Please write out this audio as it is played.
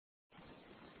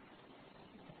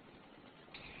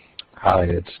Hi,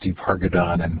 it's Steve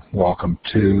Hargadon, and welcome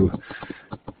to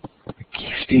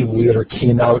Steve Wheeler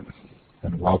Keynote,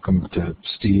 and welcome to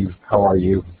Steve. How are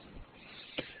you?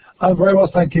 I'm very well,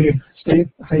 thank you, Steve.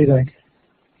 How are you doing?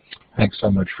 Thanks so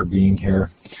much for being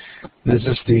here.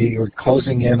 We're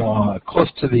closing in on close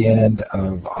to the end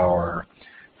of our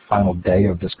final day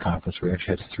of this conference. We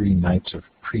actually had 3 nights of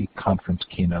pre-conference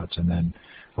keynotes and then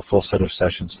a full set of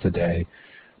sessions today.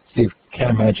 Steve,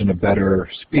 can't imagine a better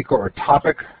speaker or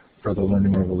topic for the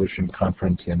Learning Revolution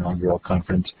Conference, the inaugural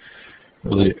conference.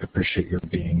 Really appreciate your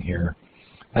being here.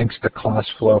 Thanks to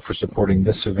ClassFlow for supporting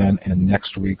this event and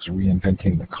next week's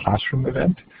Reinventing the Classroom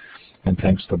event. And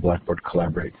thanks to Blackboard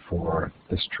Collaborate for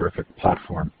this terrific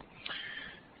platform.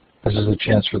 This is a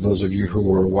chance for those of you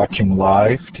who are watching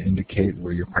live to indicate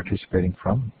where you're participating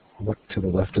from. Look to the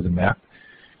left of the map.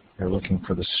 You're looking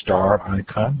for the star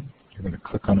icon. You're going to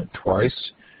click on it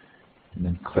twice, and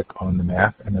then click on the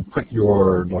map, and then put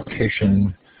your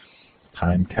location,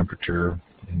 time, temperature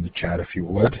in the chat if you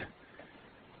would.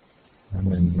 I'm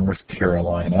in North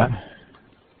Carolina,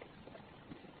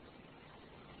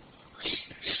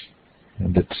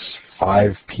 and it's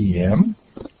 5 p.m.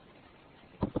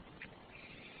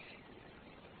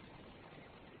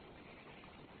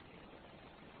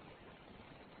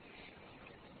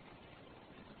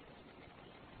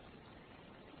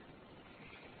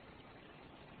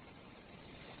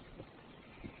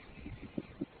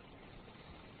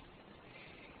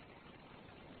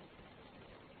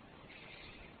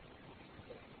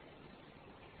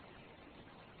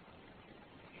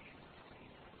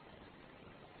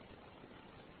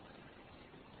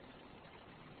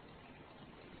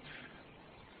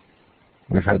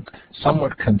 We've had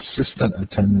somewhat consistent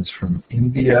attendance from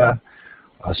India,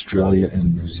 Australia,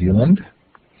 and New Zealand,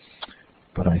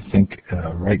 but I think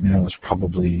right now is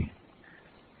probably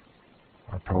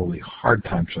hard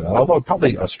times for that, although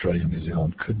probably Australia and New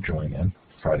Zealand could join in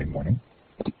Friday morning.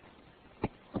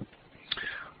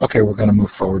 Okay, we're going to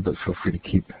move forward, but feel free to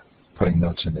keep putting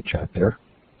notes in the chat there.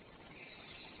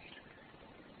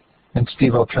 And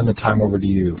Steve, I'll turn the time over to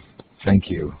you. Thank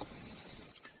you.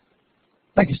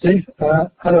 Thank you, Steve.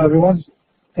 Hello, everyone.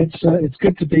 It's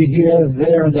good to be here,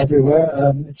 there, and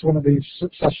everywhere. It's one of these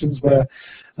sessions where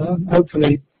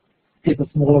hopefully people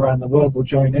from all around the world will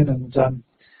join in and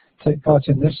take part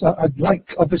in this. I'd like,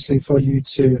 obviously, for you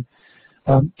to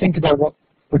think about what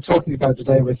we're talking about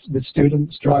today with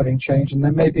students driving change, and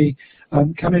then maybe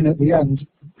come in at the end,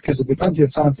 because there'll be plenty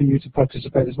of time for you to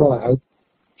participate as well, I hope,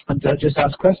 and just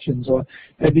ask questions, or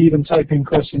maybe even type in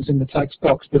questions in the text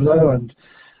box below, and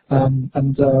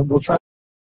we'll try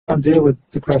and deal with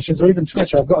the questions, or even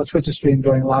Twitter. I've got a Twitter stream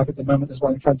going live at the moment. There's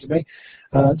one in front of me.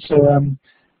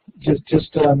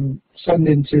 Just send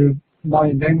into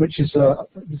my name, which is the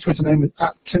Twitter name is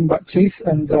 @TimBuckTeeth,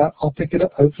 and I'll pick it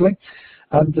up hopefully.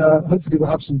 And hopefully we'll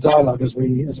have some dialogue as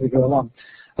we go along.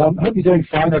 Hope you're doing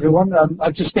fine, everyone.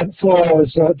 I've just spent 4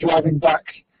 hours driving back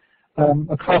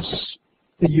across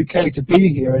the UK to be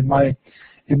here in my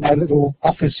little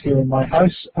office here in my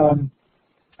house.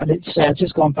 And it's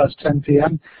just gone past 10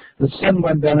 p.m. The sun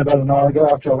went down about an hour ago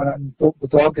after I went out and walked the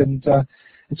dog, and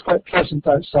it's quite pleasant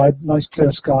outside, nice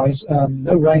clear skies,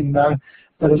 no rain now,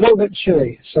 but a little bit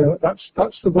chilly. So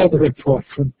that's the weather report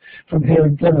from here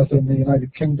in Plymouth in the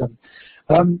United Kingdom.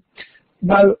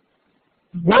 Now,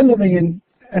 we're living in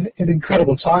an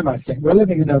incredible time, I think. We're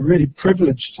living in a really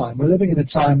privileged time. We're living in a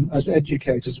time as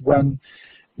educators when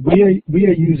we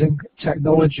are using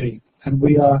technology, and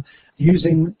we are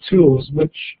using tools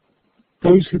which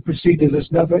those who preceded us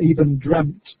never even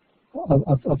dreamt of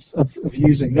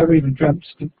using, never even dreamt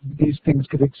that these things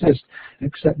could exist,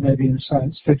 except maybe in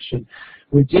science fiction.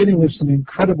 We're dealing with some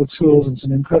incredible tools and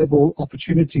some incredible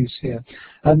opportunities here.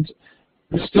 And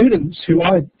the students who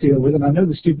I deal with, and I know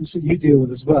the students that you deal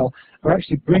with as well, are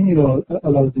actually bringing a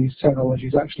lot of these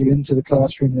technologies actually into the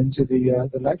classroom, into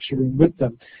the lecture room with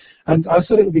them. And I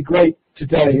thought it would be great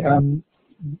today,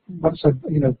 once I've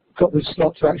got this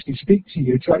slot to actually speak to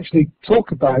you, to actually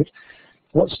talk about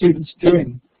what students are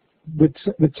doing with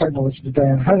technology today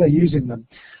and how they're using them.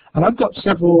 And I've got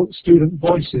several student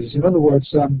voices. In other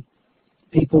words,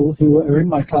 people who are in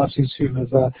my classes who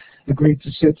have agreed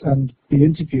to sit and be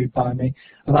interviewed by me.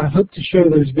 And I hope to show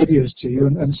those videos to you.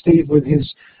 And Steve, with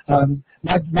his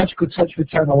magical touch with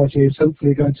technology, is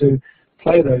hopefully going to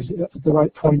play those at the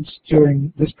right points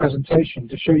during this presentation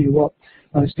to show you what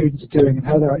my students are doing and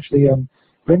how they're actually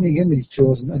bringing in these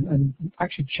tools and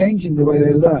actually changing the way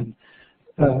they learn.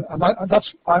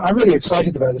 I'm really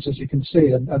excited about this, as you can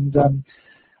see, and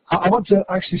I want to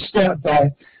actually start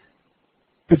by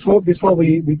before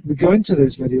we go into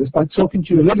those videos by talking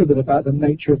to you a little bit about the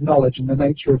nature of knowledge and the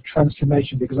nature of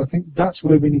transformation, because I think that's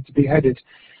where we need to be headed.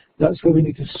 That's where we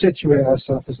need to situate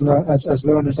ourselves as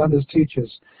learners and as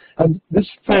teachers. And this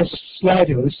first slide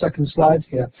here, this second slide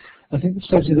here, I think it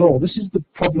says it all. This is the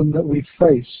problem that we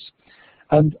face.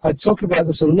 And I talk about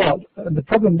this a lot, and the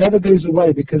problem never goes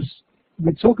away, because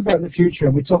we talk about the future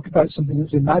and we talk about something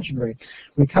that's imaginary.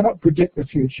 We cannot predict the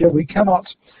future. We cannot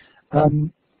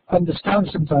understand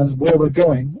sometimes where we're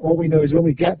going. All we know is when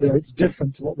we get there, it's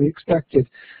different to what we expected.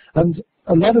 And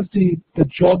a lot of the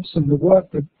jobs and the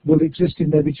work that will exist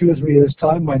in maybe 2 or 3 years'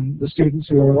 time, when the students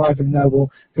who are arriving now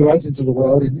will go out into the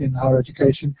world in higher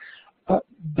education,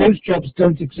 those jobs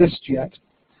don't exist yet.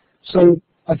 So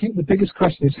I think the biggest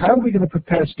question is, how are we going to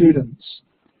prepare students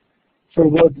for a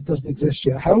world that doesn't exist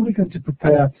yet? How are we going to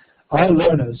prepare our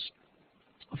learners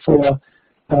for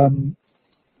a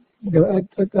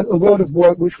world of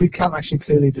work which we can't actually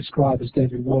clearly describe, as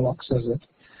David Warlock says it?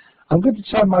 I'm going to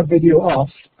turn my video off.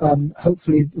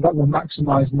 Hopefully that will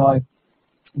maximize my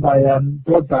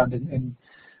broadband in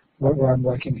where I'm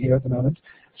working here at the moment.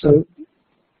 So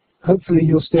hopefully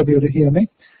you'll still be able to hear me.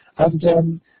 And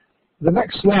the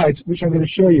next slide, which I'm going to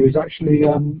show you, is actually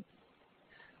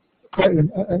quite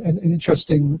an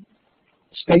interesting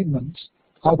statement.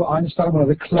 Albert Einstein, one of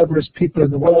the cleverest people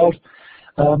in the world,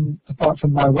 apart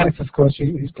from my wife, of course,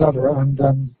 he's cleverer, and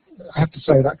I have to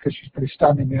say that because she's probably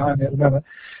standing behind me at the moment.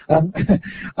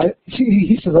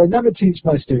 He says, I never teach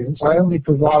my students, I only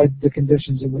provide the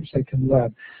conditions in which they can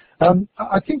learn.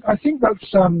 I think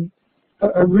that's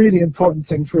a really important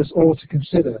thing for us all to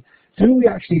consider. Do we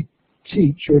actually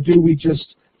teach, or do we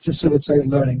just facilitate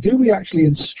learning? Do we actually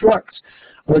instruct,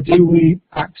 or do we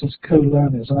act as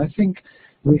co-learners? And I think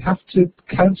we have to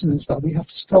countenance that. We have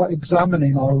to start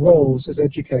examining our roles as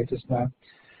educators now.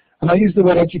 And I use the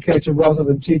word educator rather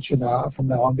than teacher now, from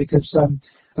now on, because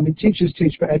I mean, teachers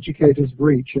teach, but educators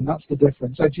reach, and that's the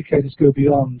difference. Educators go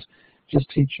beyond just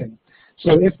teaching.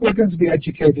 So if we're going to be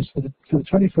educators for the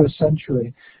 21st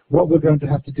century, what we're going to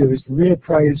have to do is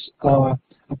reappraise our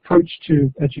approach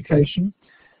to education.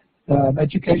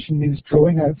 Education means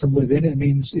drawing out from within. It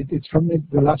means it's from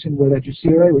the Latin word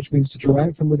educere, which means to draw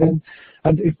out from within.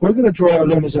 And if we're going to draw our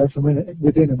learners out from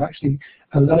within and actually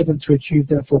allow them to achieve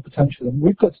their full potential, then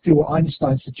we've got to do what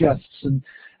Einstein suggests and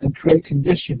create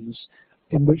conditions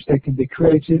in which they can be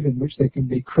creative, in which they can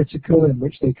be critical, in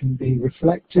which they can be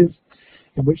reflective,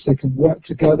 in which they can work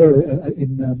together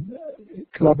in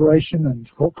collaboration and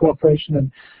cooperation,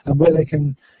 and where they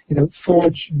can,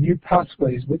 forge new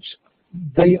pathways which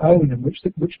they own and which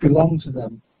belong to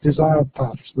them, desired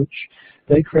paths which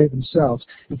they create themselves.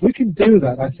 If we can do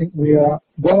that, I think we are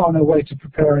well on our way to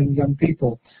preparing young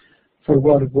people for a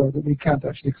world of work that we can't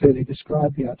actually clearly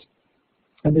describe yet.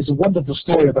 And there's a wonderful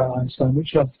story about Einstein,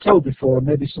 which I've told before, and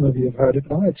maybe some of you have heard it,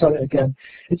 but I'm going to tell it again.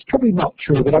 It's probably not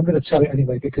true, but I'm going to tell it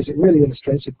anyway, because it really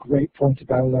illustrates a great point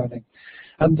about learning.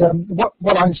 And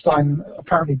what Einstein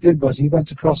apparently did was he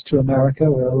went across to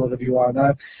America, where a lot of you are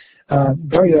now,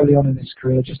 very early on in his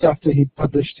career, just after he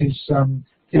published his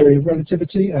theory of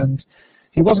relativity, and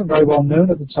he wasn't very well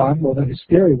known at the time, although his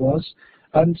theory was,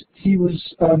 and he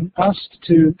was asked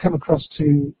to come across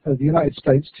to the United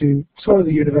States to tour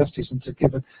the universities and to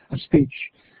give a speech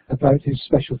about his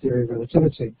special theory of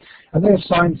relativity. And they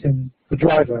assigned him a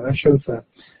driver, a chauffeur,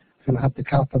 who had the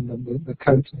cap and the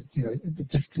coat,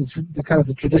 the kind of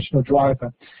the traditional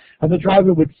driver. And the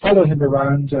driver would follow him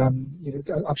around,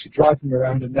 actually drive him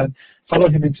around, and then follow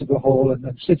him into the hall, and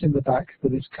then sit in the back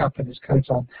with his cap and his coat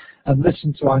on, and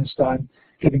listen to Einstein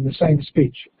giving the same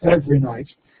speech every night.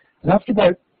 And after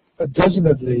about a dozen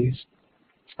of these,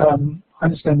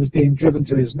 Einstein was being driven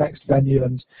to his next venue,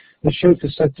 and the chauffeur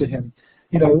said to him,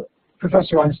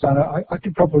 Professor Einstein,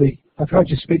 I've heard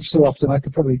you speak so often, I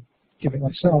could probably give it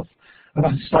myself. And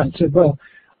Einstein said, well,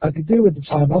 I could do with the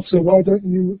time off, so why don't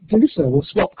you do so? We'll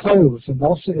swap clothes, and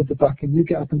I'll sit at the back, and you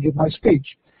get up and give my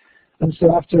speech. And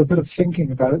so after a bit of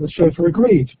thinking about it, the chauffeur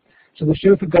agreed. So the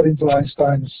chauffeur got into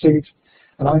Einstein's suit,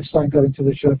 and Einstein got into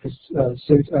the chauffeur's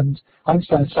suit, and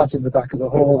Einstein sat in the back of the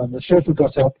hall, and the chauffeur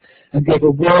got up and gave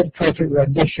a word-perfect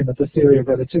rendition of the theory of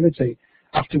relativity,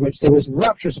 after which there was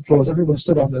rapturous applause. Everyone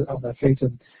stood on their feet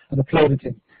and applauded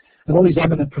him. And all these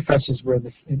eminent professors were in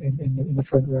the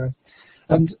front row.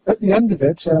 And at the end of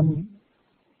it,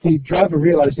 the driver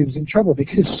realized he was in trouble,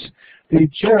 because the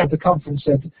chair of the conference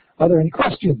said, are there any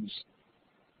questions?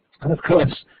 And of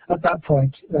course, at that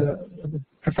point, the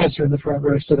professor in the front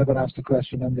row stood up and asked a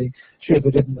question, and the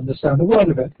chauffeur didn't understand a word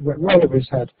of it. It went right over his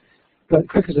head. But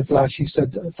quick as a flash, he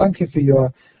said, thank you for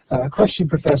your question,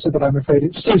 Professor, but I'm afraid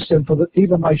it's so simple that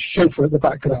even my chauffeur at the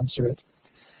back could answer it.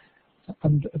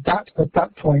 And that at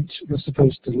that point you're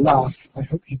supposed to laugh. I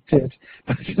hope you did.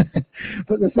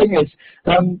 But the thing is,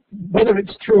 whether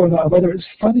it's true or not, whether it's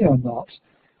funny or not,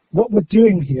 what we're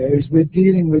doing here is we're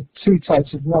dealing with two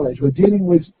types of knowledge. We're dealing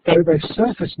with very, very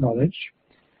surface knowledge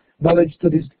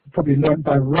that is probably learned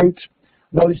by rote,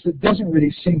 knowledge that doesn't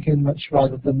really sink in much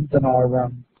rather than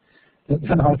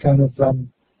our kind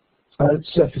of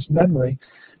surface memory.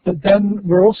 But then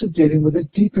we're also dealing with a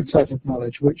deeper type of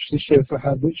knowledge, which the chauffeur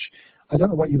had, which I don't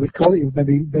know what you would call it.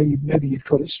 Maybe you'd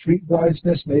call it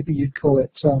streetwiseness. Maybe you'd call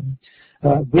it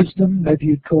wisdom. Maybe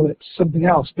you'd call it something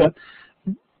else. But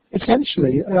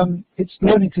essentially, it's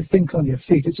learning to think on your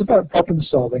feet. It's about problem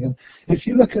solving. And if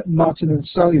you look at Martin and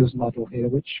Salyu's model here,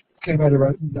 which came out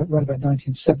around about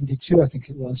 1972, I think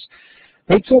it was,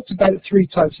 they talked about three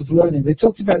types of learning. They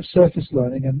talked about surface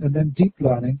learning and then deep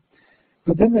learning.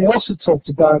 But then they also talked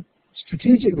about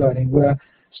strategic learning, where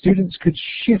students could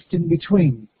shift in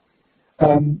between,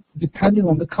 depending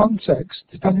on the context,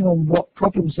 depending on what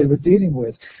problems they were dealing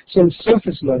with. So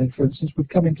surface learning, for instance, would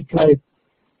come into play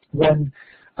when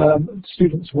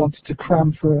students wanted to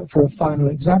cram for a final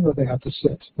exam that they had to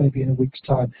sit, maybe in a week's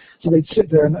time. So they'd sit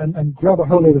there and grab a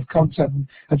whole load of content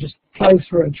and just plow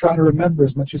through it and try to remember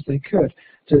as much as they could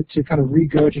to kind of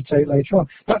regurgitate later on.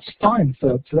 That's fine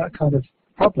for that kind of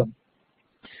problem.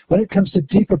 When it comes to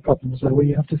deeper problems, though, where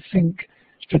you have to think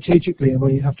strategically and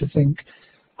where you have to think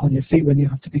on your feet, when you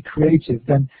have to be creative,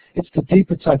 then it's the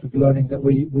deeper type of learning that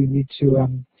we need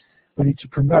to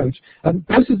promote. And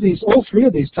both of these, all three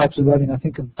of these types of learning, I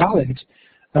think, are valid,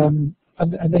 and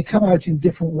they come out in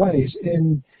different ways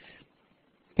in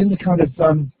the kind of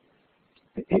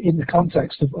in the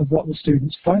context of what the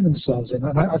students find themselves in.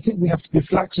 And I think we have to be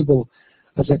flexible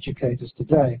as educators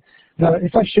today. Now,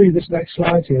 if I show you this next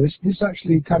slide here, this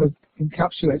actually kind of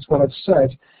encapsulates what I've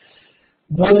said.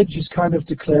 Knowledge is kind of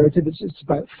declarative. It's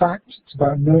about fact. It's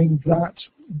about knowing that.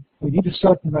 We need a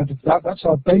certain amount of that. That's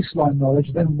our baseline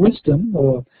knowledge. Then wisdom,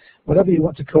 or whatever you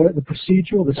want to call it, the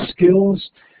procedural, the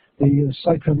skills, the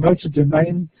psychomotor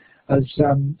domain, as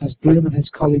Bloom and his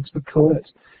colleagues would call it.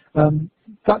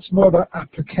 That's more about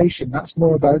application. That's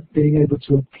more about being able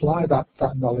to apply that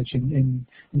knowledge in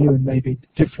new and maybe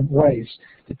different ways,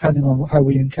 depending on how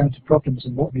we encounter problems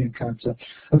and what we encounter.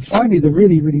 And finally, the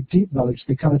really, really deep knowledge,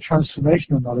 the kind of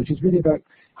transformational knowledge, is really about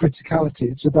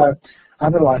criticality. It's about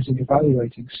analyzing,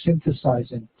 evaluating,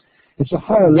 synthesizing. It's a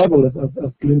higher level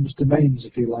of Bloom's domains,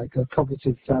 if you like,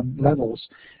 cognitive levels.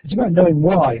 It's about knowing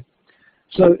why.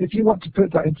 So if you want to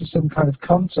put that into some kind of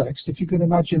context, if you can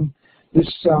imagine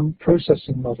this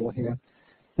processing model here,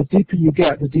 the deeper you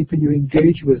get, the deeper you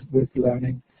engage with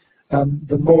learning,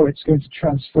 the more it's going to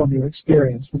transform your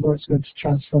experience, the more it's going to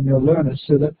transform your learners,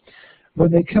 so that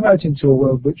when they come out into a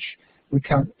world which we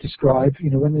can't describe,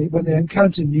 when they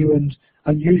encounter new and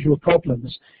unusual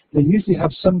problems, they usually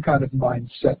have some kind of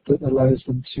mindset that allows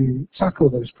them to tackle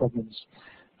those problems.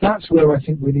 That's where I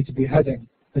think we need to be heading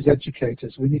as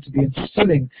educators. We need to be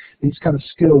instilling these kind of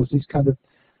skills, these kind of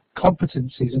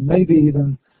competencies, and maybe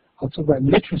even, I'll talk about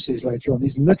literacies later on.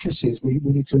 These literacies, we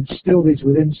need to instill these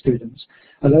within students,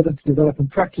 allow them to develop and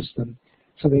practice them,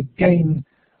 so they gain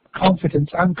confidence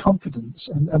and competence,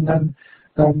 and then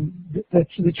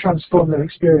they transform their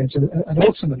experience, and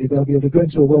ultimately they'll be able to go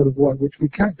into a world of work which we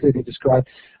can't clearly describe,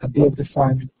 and be able to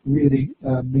find really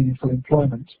meaningful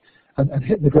employment and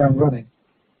hit the ground running.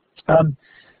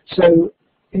 So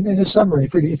in a summary,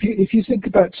 really, if you think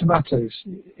about tomatoes,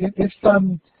 if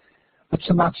a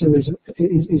tomato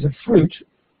is a fruit,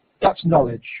 that's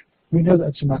knowledge. We know that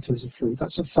a tomato is a fruit.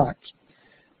 That's a fact.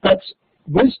 But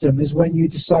wisdom is when you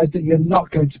decide that you're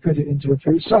not going to put it into a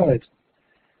fruit salad.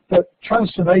 But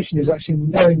transformation is actually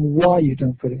knowing why you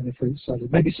don't put it in a fruit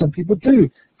salad. Maybe some people do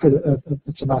put a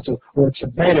tomato or a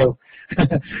tomato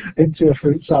into a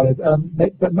fruit salad,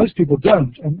 but most people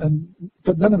don't.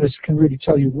 But none of us can really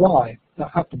tell you why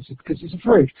that happens, because it's a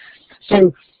fruit.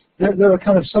 So there are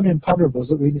kind of some imponderables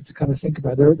that we need to kind of think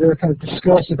about. There are kind of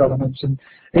discursive elements and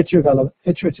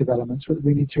iterative elements that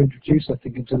we need to introduce, I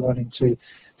think, into learning to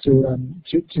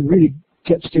really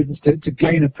get students to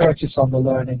gain a purchase on the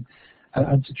learning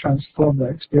and to transform their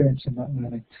experience in that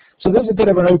learning. So there's a bit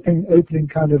of an opening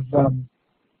kind of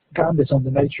gambit on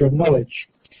the nature of knowledge.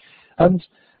 And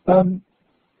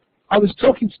I was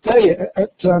talking today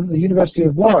at the University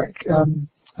of Warwick, and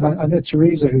I know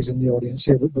Teresa, who's in the audience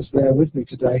here, was there with me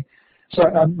today.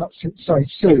 Sorry,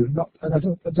 Sue. I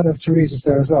don't know if Teresa's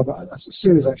there as well, but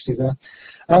Sue is actually there.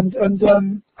 And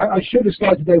I showed a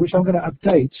slide today which I'm going to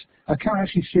update. I can't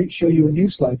actually show you a new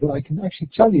slide, but I can actually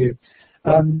tell you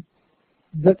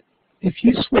that if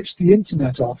you switch the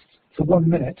internet off for 1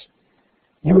 minute,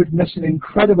 you would miss an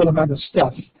incredible amount of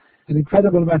stuff. An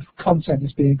incredible amount of content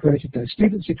is being created there.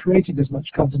 Students are creating as much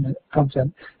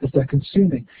content as they're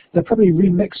consuming. They're probably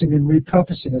remixing and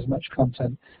repurposing as much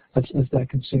content as they're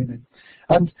consuming.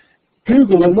 And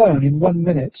Google alone in 1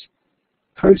 minute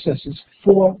processes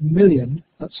 4 million,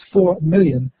 that's 4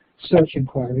 million search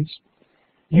inquiries.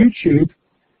 YouTube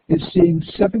is seeing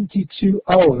 72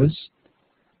 hours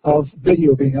of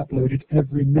video being uploaded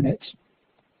every minute.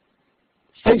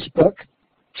 Facebook,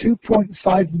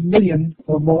 2.5 million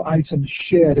or more items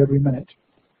shared every minute.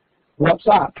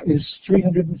 WhatsApp is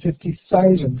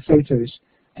 350,000 photos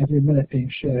every minute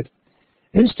being shared.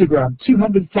 Instagram,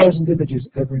 200,000 images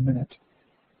every minute.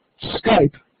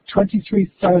 Skype,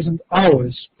 23,000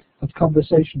 hours of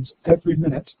conversations every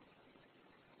minute.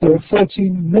 There are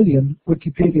 14 million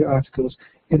Wikipedia articles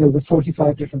in over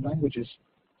 45 different languages.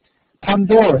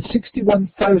 Pandora,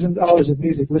 61,000 hours of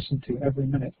music listened to every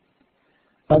minute.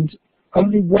 And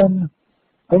only one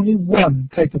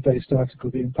paper-based article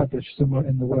being published somewhere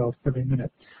in the world every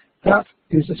minute. That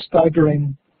is a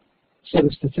staggering set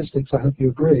of statistics, I hope you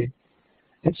agree.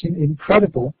 It's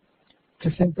incredible to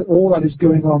think that all that is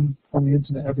going on the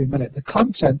internet every minute. The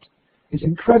content is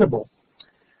incredible,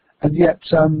 and yet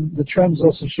the trends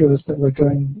also show us that we're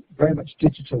going very much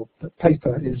digital, that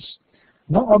paper is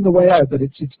not on the way out, but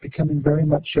it's becoming very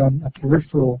much a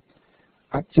peripheral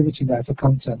activity now for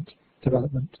content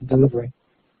development and delivery.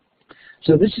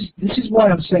 So this is why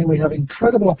I'm saying we have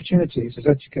incredible opportunities as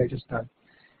educators now.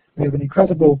 We have an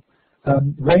incredible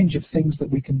range of things that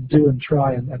we can do and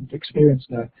try and experience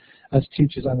now as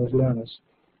teachers and as learners.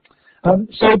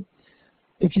 So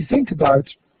if you think about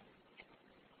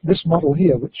this model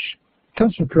here, which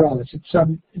comes from Corellis,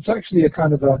 it's actually a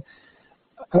kind of a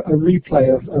replay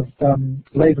of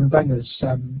Laban Wenger's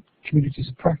communities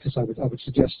of practice, I would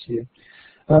suggest to you.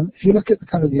 If you look at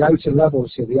the outer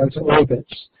levels here, the outer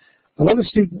orbits, a lot of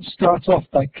students start off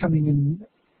by coming in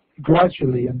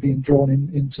gradually and being drawn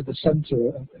into the center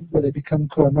where they become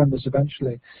core members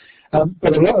eventually.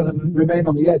 But a lot of them remain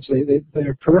on the edge.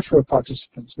 They're peripheral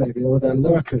participants maybe, or they're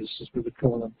lurkers as we would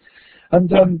call them.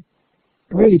 And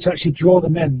really to actually draw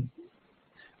them in,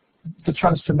 the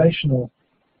transformational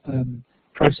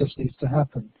process needs to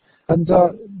happen. And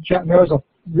Jack Merozof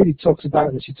really talks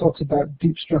about this. He talks about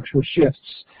deep structural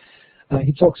shifts.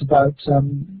 He talks about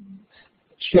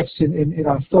shifts in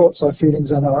our thoughts, our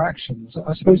feelings, and our actions.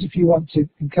 I suppose if you want to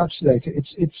encapsulate it,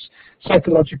 it's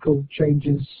psychological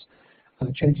changes,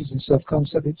 changes in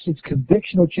self-concept. It's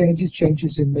convictional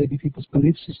changes in maybe people's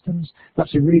belief systems.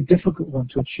 That's a really difficult one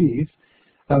to achieve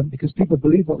because people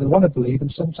believe what they want to believe,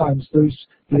 and sometimes those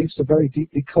beliefs are very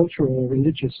deeply cultural or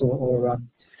religious or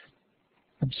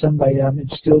in some way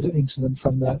instilled into them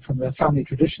from their family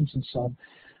traditions and so on.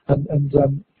 And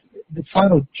the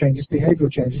final changes, behavioral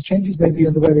changes maybe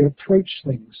in the way they approach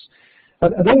things.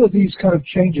 And all of these kind of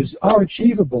changes are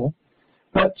achievable,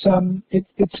 but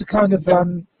it's a kind of,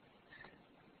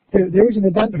 there is an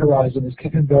event horizon, as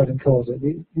Kevin Burden calls it,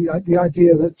 the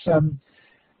idea that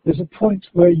there's a point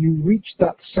where you reach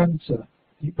that center,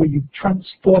 where you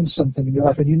transform something in your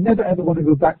life, and you never ever want to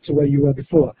go back to where you were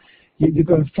before. You're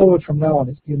going forward from now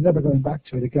on, you're never going back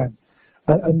to it again.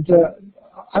 And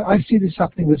I see this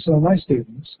happening with some of my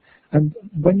students, and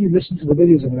when you listen to the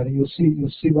videos in a minute,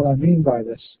 you'll see what I mean by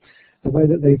this. The way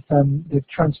that they've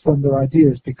transformed their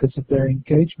ideas because of their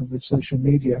engagement with social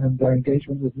media and their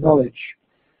engagement with knowledge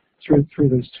through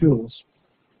those tools.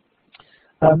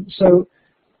 So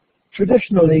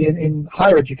traditionally in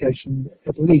higher education,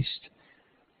 at least,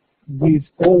 we've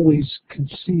always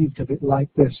conceived of it like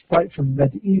this, right from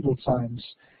medieval times.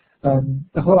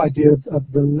 The whole idea of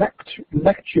the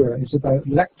lecturer is about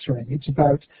lecturing, it's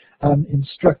about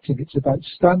instructing, it's about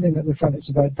standing at the front, it's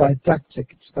about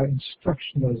didactic, it's about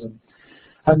instructionalism.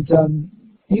 And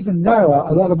even now,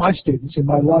 a lot of my students in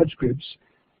my large groups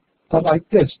are like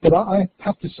this, but I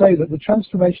have to say that the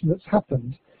transformation that's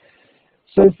happened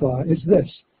so far is this,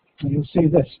 and you'll see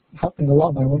this happening a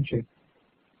lot now, won't you?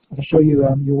 I'll show you,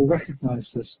 you will recognize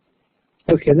this.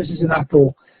 Okay, this is an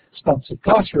Apple-sponsored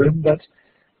classroom, but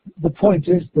the point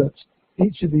is that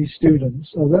each of these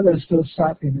students, although they're still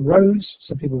sat in rows,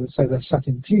 some people would say they're sat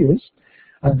in tiers,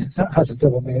 and that has a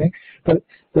double meaning, but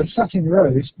they're sat in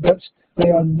rows, but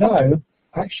they are now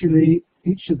actually,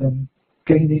 each of them,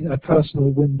 gaining a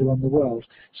personal window on the world.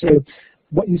 So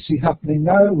what you see happening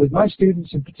now with my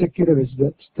students in particular is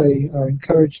that they are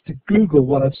encouraged to Google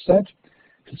what I've said,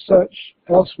 to search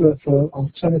elsewhere for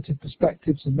alternative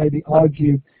perspectives and maybe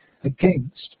argue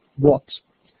against what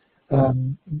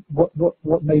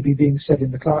may be being said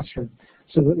in the classroom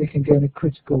so that they can gain a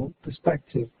critical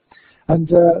perspective. And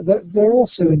they're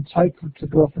also entitled to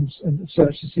go off and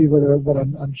search to see whether what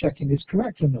I'm checking is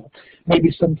correct or not.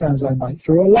 Maybe sometimes I might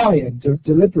throw a lie in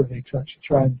deliberately to actually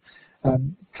try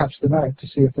and catch them out, to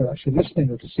see if they're actually listening,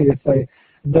 or to see if they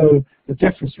know the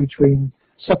difference between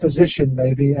supposition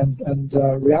maybe and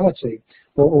reality,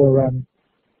 or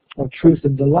truth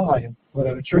and a lie,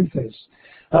 whatever truth is.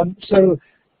 So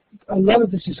a lot of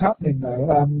this is happening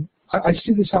now. I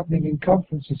see this happening in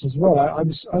conferences as well. I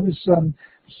was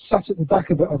sat at the back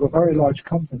of a very large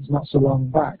conference not so long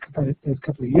back, about a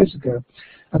couple of years ago,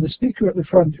 and the speaker at the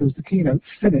front, who was the keynote,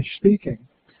 finished speaking.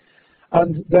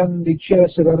 And then the chair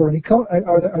said, are there any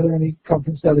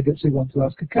conference delegates who want to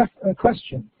ask a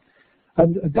question?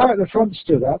 And a guy at the front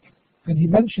stood up, and he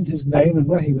mentioned his name and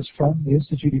where he was from, the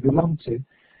institute he belonged to.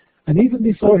 And even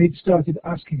before he'd started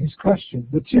asking his question,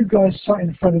 the two guys sat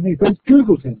in front of me both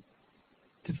Googled him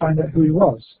to find out who he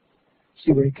was,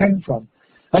 see where he came from.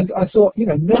 And I thought,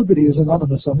 nobody is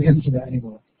anonymous on the internet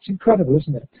anymore. It's incredible,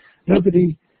 isn't it?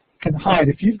 Nobody can hide.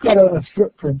 If you've got a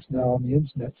footprint now on the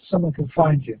internet, someone can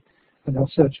find you, and they'll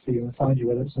search for you and find you,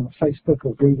 whether it's on Facebook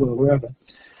or Google or wherever.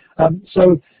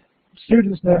 So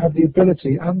students now have the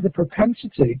ability and the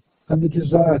propensity and the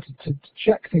desire to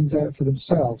check things out for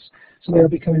themselves. So they are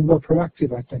becoming more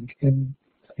proactive, I think, in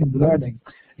learning,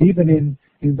 even in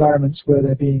environments where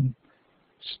they're being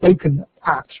spoken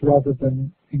at rather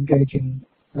than engaging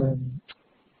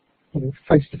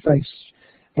face-to-face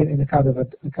in a kind of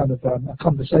a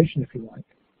conversation, if you like.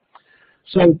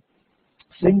 So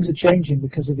things are changing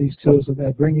because of these tools that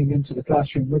they're bringing into the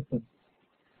classroom with them.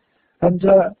 And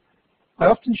I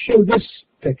often show this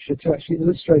picture to actually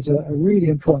illustrate a really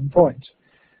important point,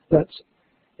 that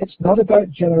it's not about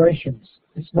generations,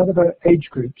 it's not about age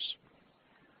groups.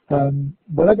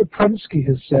 Whatever Prensky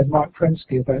has said, Mark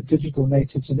Prensky, about digital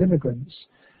natives and immigrants,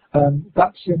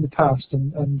 that's in the past,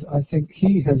 and I think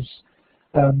he has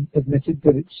admitted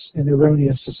that it's an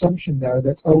erroneous assumption now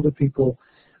that older people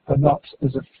are not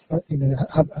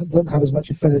don't have as much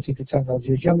affinity to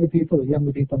technology as younger people. The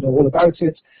younger people know all about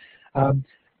it.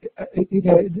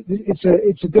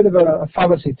 It's a bit of a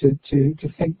fallacy to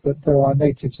think that there are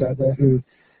natives out there who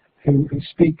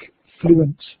speak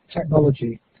fluent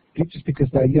technology just because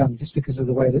they're young, just because of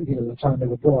the way that the time they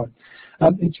were born.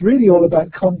 It's really all about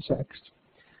context.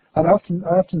 And I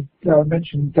often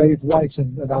mention Dave White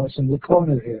and Alison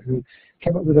Lacona here, who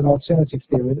came up with an alternative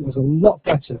theory that was a lot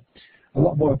better, a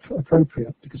lot more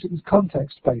appropriate, because it was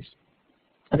context-based.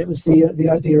 And it was the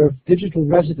idea of digital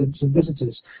residents and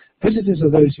visitors. Visitors are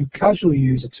those who casually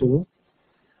use a tool,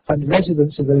 and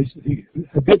residents are those who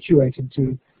habituate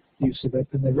into use of it,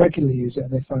 and they regularly use it,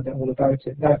 and they find out all about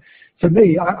it. Now, for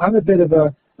me, I'm a bit of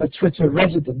a Twitter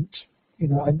resident.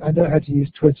 I know how to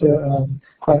use Twitter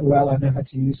quite well. I know how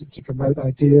to use it to promote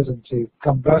ideas and to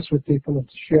converse with people and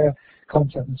to share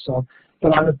content and so on.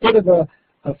 But I'm a bit of a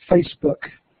Facebook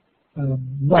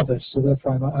novice, so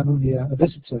therefore I'm only a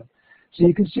visitor. So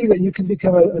you can see that you can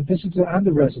become a visitor and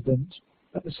a resident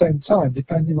at the same time,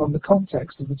 depending on the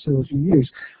context of the tools you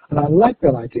use. And I like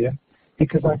that idea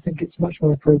because I think it's much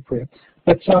more appropriate.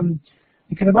 But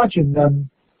you can imagine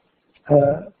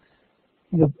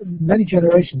many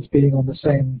generations being on the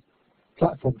same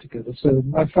platform together. So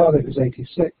my father, who's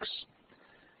 86,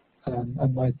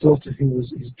 and my daughter,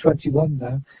 who's 21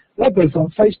 now, they're both on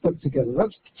Facebook together.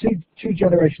 That's two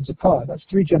generations apart. That's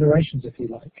 3 generations, if you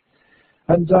like.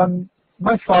 And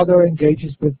my father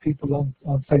engages with people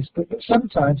on Facebook, but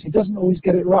sometimes he doesn't always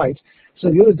get it right.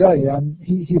 So the other day,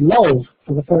 he lolled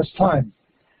for the first time,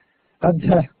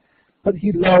 but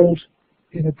he lolled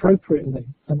inappropriately,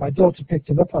 and my daughter picked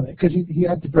him up on it because he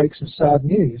had to break some sad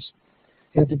news.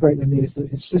 He had to break the news that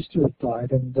his sister had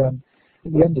died, and at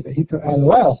the end of it, he put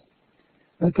LOL,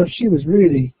 because she was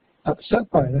really upset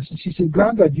by this, and she said,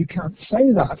 "Grandad, you can't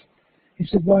say that." He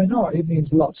said, "Why not? It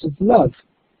means lots of love."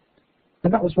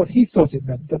 And that was what he thought it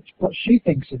meant, but what she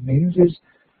thinks it means is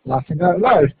laughing out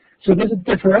loud. So there's a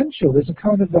differential. There's a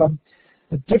kind of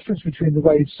a difference between the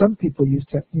way some people use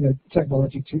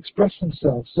technology to express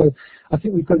themselves. So I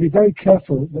think we've got to be very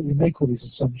careful that we make all these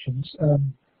assumptions,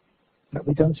 that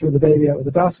we don't throw the baby out with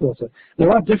the bathwater. There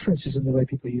are differences in the way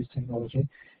people use technology.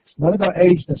 It's not about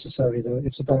age necessarily, though.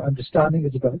 It's about understanding.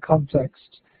 It's about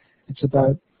context. It's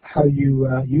about how you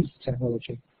use the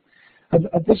technology. And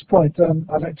at this point,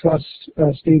 I'd like to ask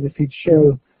Steve if he'd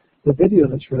show the video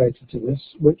that's related to this,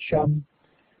 which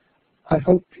I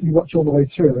hope you watch all the way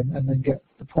through and then get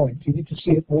the point. You need to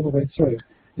see it all the way through.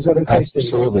 Is that okay, Steve?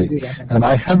 Absolutely. And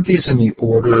I have these in the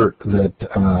order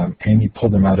that Amy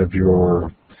pulled them out of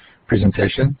your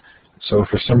presentation. So if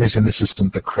for some reason this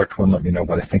isn't the correct one, let me know,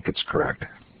 but I think it's correct.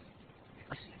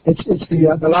 It's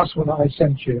the last one that I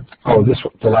sent you. Oh,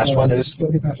 the last one is?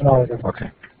 About an hour ago.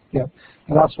 Okay. Yeah,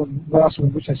 the last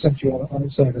one which I sent you on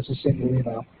its own as a single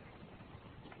email.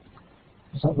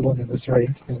 It's not the one in the three.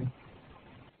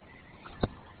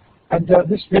 And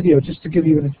this video, just to give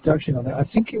you an introduction on it, I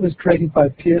think it was created by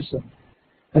Pearson.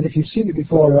 And if you've seen it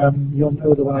before, you'll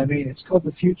know the one I mean. It's called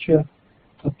The Future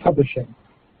of Publishing.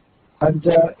 And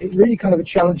it really kind of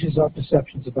challenges our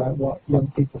perceptions about what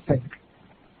young people think.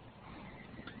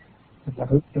 And I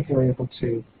hope that you're able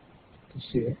to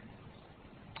see it.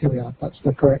 Here we are. That's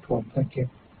the correct one. Thank you.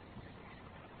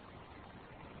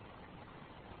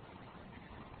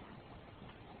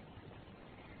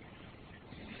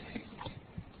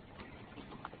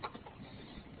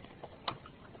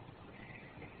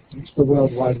 It's the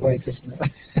World Wide Web, isn't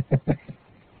it?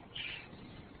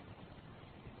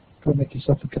 Go make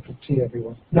yourself a cup of tea,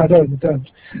 everyone. No, don't.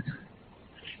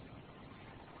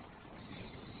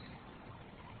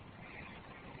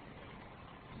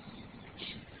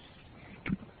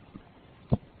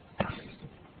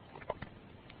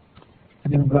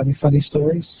 Anyone got any funny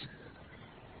stories?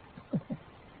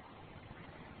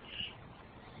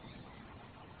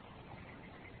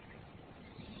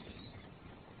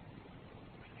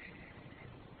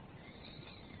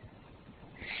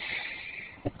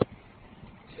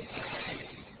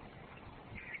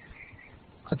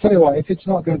 I'll tell you what, if it's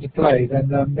not going to play,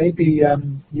 then maybe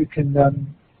you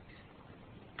can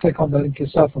click on the link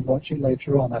yourself and watch it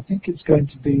later on. I think it's going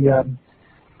to be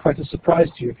quite a surprise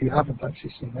to you if you haven't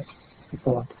actually seen it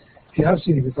before. If you have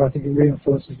seen it before, I think it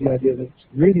reinforces the idea that it's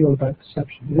really all about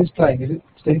perception. It is playing, is it,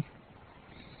 Steve?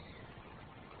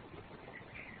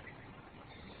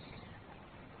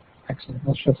 Excellent.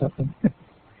 I'll shut up then.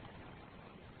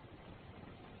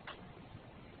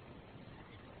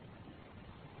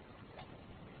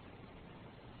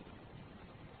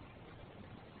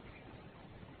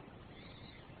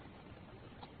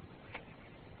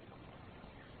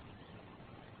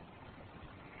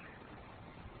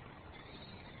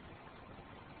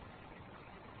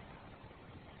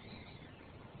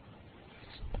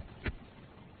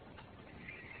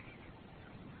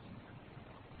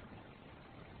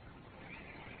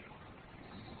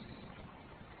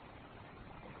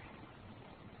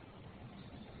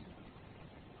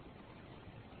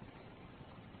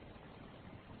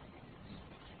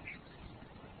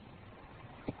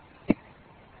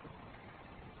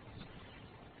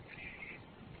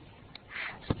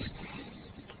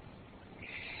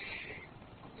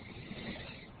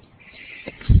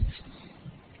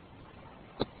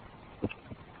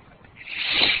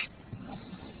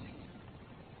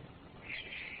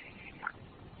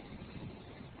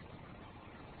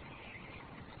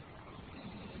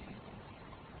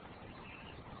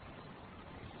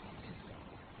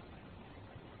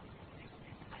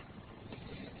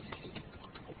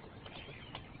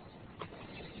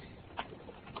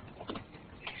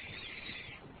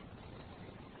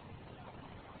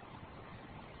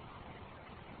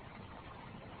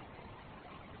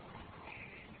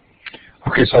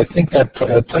 Okay, so I think that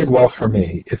played well for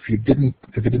me. If it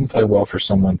didn't play well for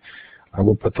someone, I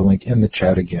will put the link in the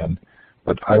chat again.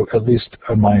 But at least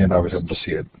on my end, I was able to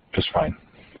see it just fine.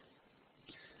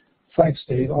 Thanks,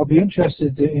 Steve. I'll be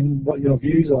interested in what your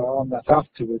views are on that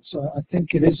afterwards. I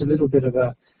think it is a little bit of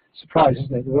a surprise,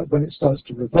 isn't it, when it starts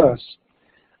to reverse.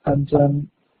 And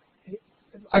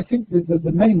I think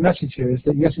the main message here is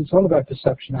that, yes, it's all about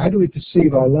perception. How do we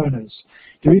perceive our learners?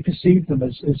 Do we perceive them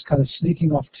as kind of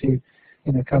sneaking off to,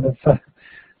 kind of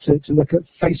to look at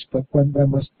Facebook when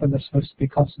they're supposed to be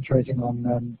concentrating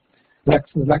on the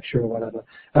lecture or whatever?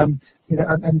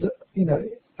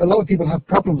 A lot of people have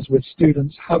problems with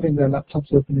students having their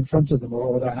laptops open in front of them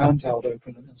or their handheld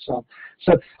open and so on.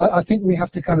 So I think we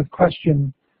have to kind of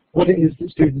question what it is that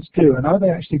students do, and are they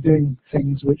actually doing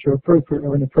things which are appropriate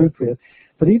or inappropriate?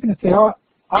 But even if they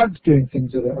aren't doing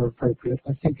things that are appropriate,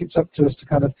 I think it's up to us to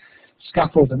kind of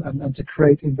scaffold and to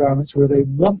create environments where they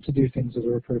want to do things that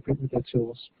are appropriate with their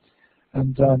tools.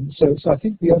 And so I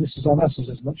think the onus is on us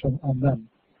as much on them.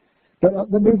 But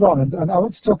we'll move on, and I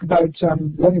want to talk about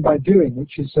learning by doing,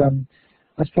 which is,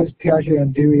 I suppose, Piaget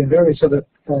and Dewey and various other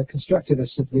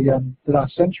constructivists of the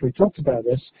last century talked about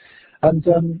this. And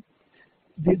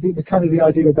the kind of the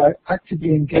idea about actively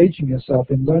engaging yourself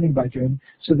in learning by doing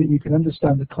so that you can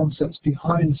understand the concepts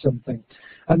behind something.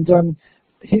 And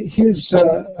here's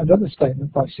another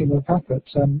statement by Seymour Papert,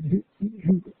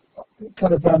 who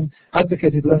kind of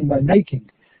advocated learning by making,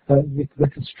 the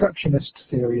constructionist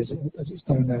theory as it's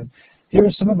known. Here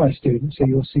are some of my students who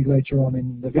you'll see later on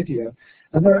in the video,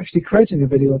 and they're actually creating a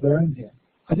video of their own here.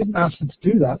 I didn't ask them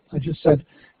to do that. I just said,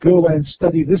 go away and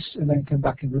study this and then come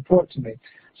back and report to me.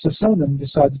 So some of them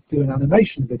decided to do an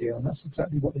animation video, and that's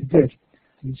exactly what they did.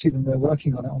 You see them there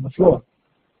working on it on the floor.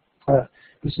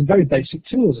 With some very basic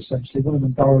tools, essentially. One of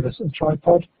them borrowed a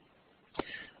tripod,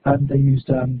 and they used,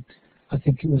 I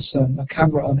think it was a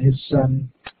camera on his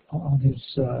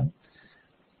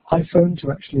iPhone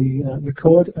to actually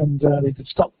record, and they did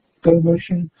stop-go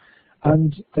motion,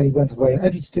 and they went away and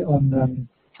edited it on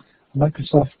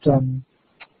Microsoft, and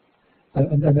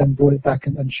then brought it back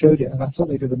and showed it, and I thought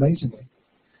they did amazingly.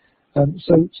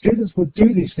 So students would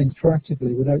do these things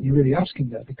proactively without you really asking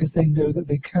them, because they know that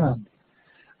they can.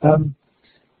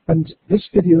 And this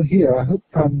video here, I hope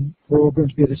we're all going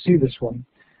to be able to see this one.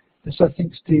 This, I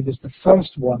think, Steve, is the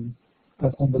first one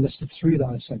on the list of 3 that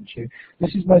I sent you.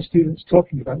 This is my students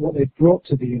talking about what they've brought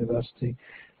to the university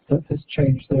that has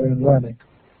changed their own learning.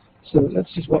 So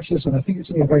let's just watch this one. I think it's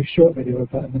only a very short video,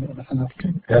 about a minute and a half.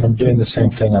 And I'm doing the same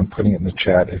thing. I'm putting it in the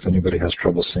chat if anybody has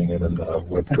trouble seeing it in the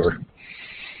web tour.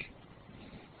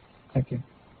 Thank you.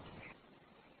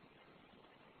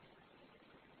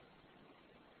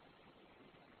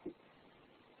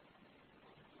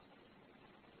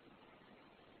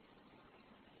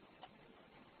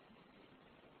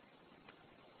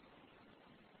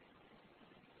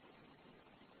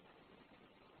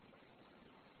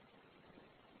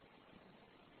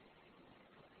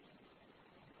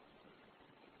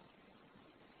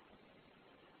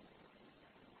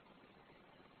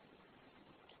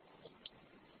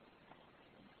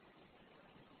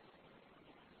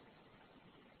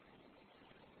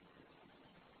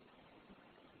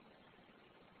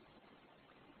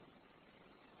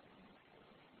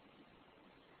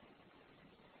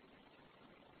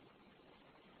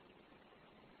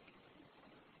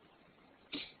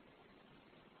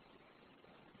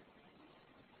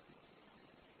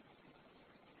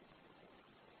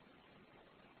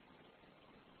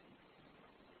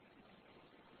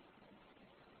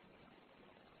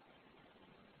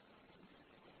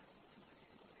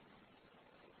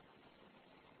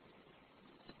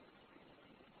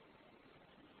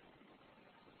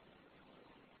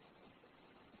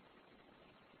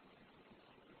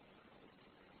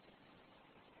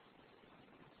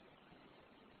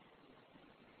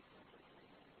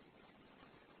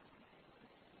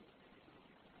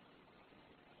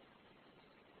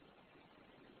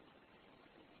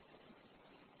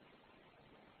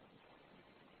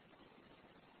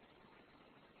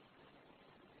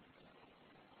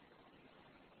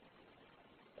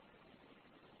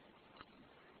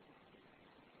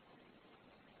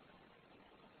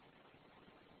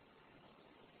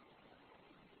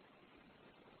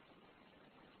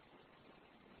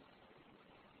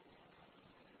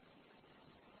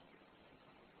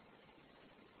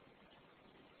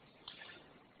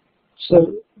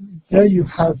 So there you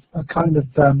have a kind of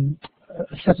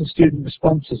a set of student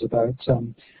responses about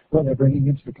what they're bringing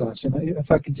into the classroom. If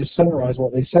I could just summarize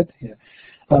what they said here.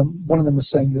 One of them was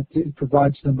saying that it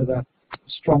provides them with a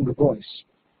stronger voice.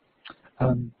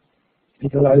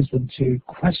 It allows them to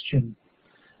question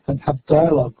and have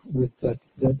dialogue with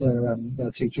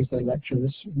their teachers, their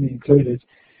lecturers, me included.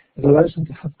 It allows them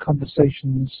to have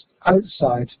conversations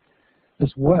outside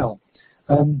as well.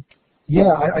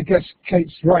 Yeah, I guess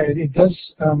Kate's right. It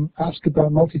does ask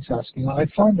about multitasking. I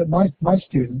find that my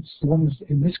students, the ones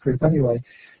in this group anyway,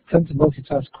 tend to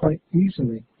multitask quite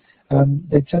easily.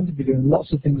 They tend to be doing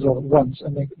lots of things all at once,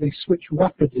 and they switch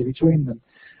rapidly between them.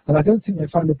 And I don't think they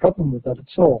find a problem with that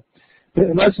at all. But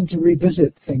it allows them to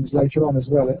revisit things later on as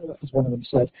well, as one of them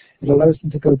said. It allows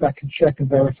them to go back and check and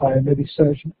verify and maybe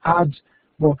search and add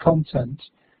more content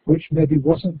which maybe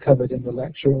wasn't covered in the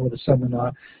lecture or the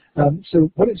seminar. So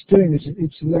what it's doing is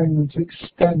it's allowing them to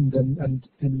extend and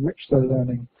enrich their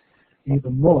learning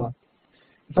even more.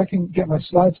 If I can get my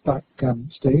slides back,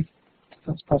 Steve, if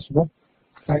that's possible.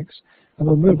 Thanks. And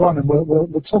we'll move on, and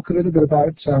we'll talk a little bit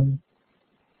about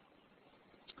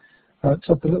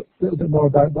talk a little bit more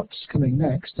about what's coming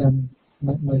next.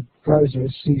 My browser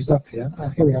is seized up here.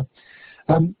 Here we are.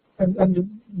 And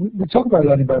we talk about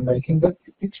learning by making, but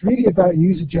it's really about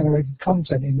user-generated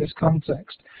content in this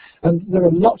context. And there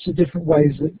are lots of different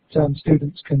ways that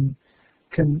students can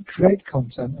create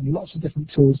content, and lots of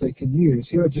different tools they can use.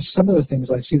 Here are just some of the things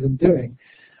I see them doing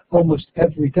almost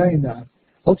every day now.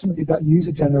 Ultimately, that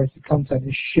user-generated content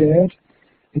is shared.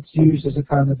 It's used as a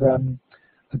kind of a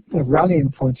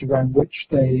rallying point around which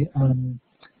they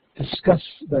discuss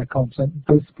their content,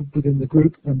 both within the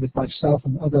group and with myself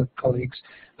and other colleagues,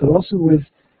 but also with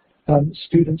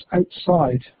students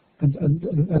outside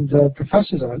and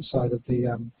professors outside of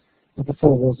the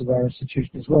four walls of our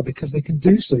institution as well, because they can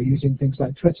do so using things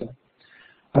like Twitter.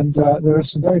 And there are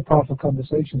some very powerful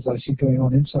conversations I see going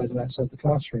on inside and outside the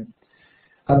classroom.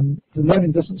 The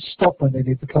learning doesn't stop when they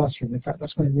leave the classroom. In fact,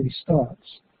 that's when it really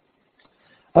starts.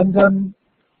 And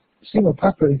Seymour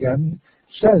Papert again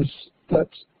says that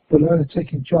the learner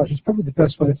taking charge is probably the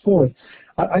best way forward.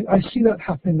 I see that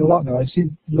happening a lot now. I see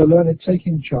the learner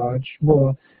taking charge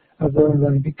more of their own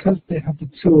learning because they have the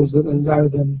tools that allow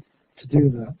them to do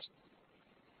that.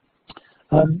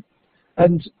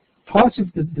 And part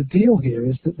of the deal here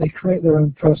is that they create their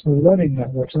own personal learning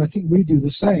networks, and I think we do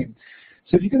the same.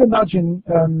 So if you can imagine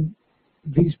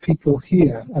these people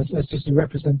here as just a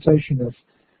representation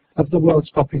of the world's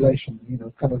population, you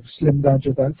know, kind of slimmed down to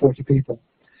about 40 people.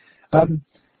 You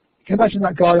can imagine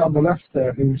that guy on the left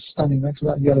there who's standing next to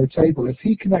that yellow table. If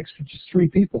he connects with just 3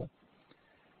 people,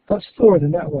 that's 4 in the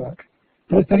network.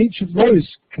 But if then each of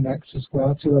those connects as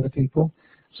well to other people,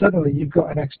 suddenly you've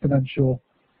got an exponential,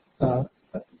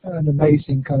 an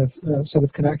amazing kind of set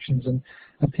of connections, and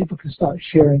people can start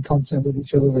sharing content with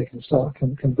each other. They can start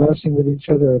conversing with each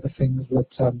other over things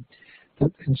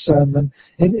that concern them.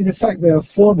 In effect, they are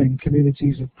forming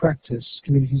communities of practice,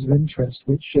 communities of interest,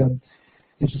 which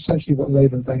is essentially what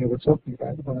Lev and Wenger were talking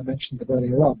about when I mentioned them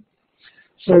earlier on.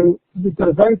 So we've got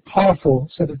a very powerful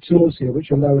set of tools here which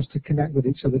allow us to connect with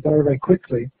each other very, very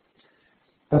quickly.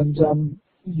 And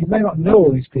you may not know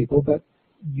all these people, but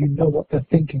you know what they're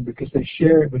thinking because they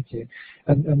share it with you.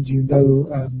 And you know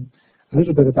a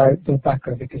little bit about their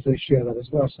background because they share that as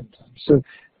well sometimes. So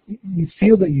you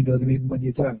feel that you know them even when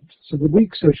you don't. So the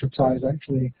weak social ties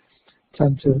actually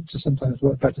tend to sometimes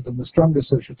work better than the stronger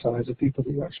social ties of people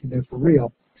that you actually know for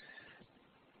real.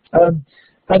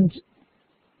 And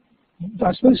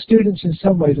I suppose students in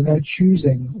some ways are now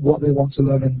choosing what they want to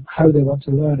learn and how they want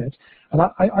to learn it. And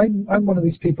I'm one of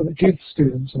these people that gives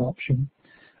students an option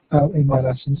in my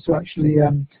lessons to actually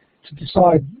to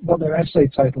decide what their essay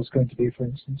title is going to be, for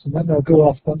instance. And then they'll go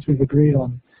off, once we've agreed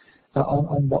on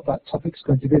what that topic's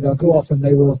going to be, they'll go off and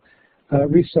they will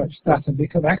research that and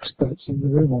become experts in the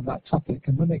room on that topic.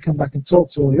 And when they come back and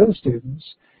talk to all the other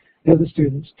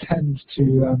students tend to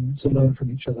learn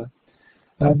from each other.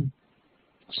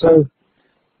 So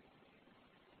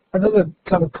another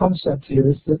kind of concept here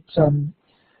is that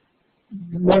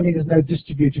learning is now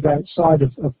distributed outside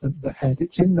of the head.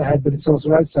 It's in the head, but it's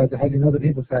also outside the head in other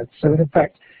people's heads. So in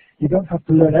effect, you don't have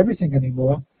to learn everything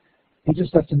anymore. You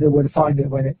just have to know where to find it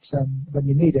when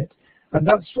you need it. And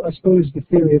that's, I suppose, the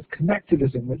theory of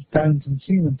connectivism, which Downes and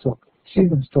Siemens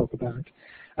talk about.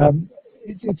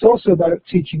 It's also about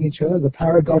teaching each other, the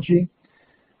pedagogy,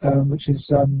 which is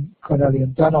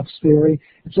Cornelian Danoff's theory.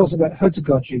 It's also about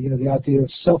pedagogy, you know, the idea of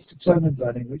self-determined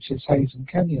learning, which is Hayes and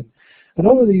Kenyon. And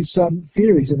all of these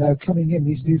theories are now coming in,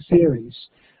 these new theories,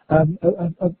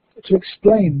 to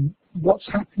explain what's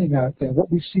happening out there, what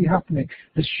we see happening,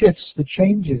 the shifts, the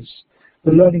changes,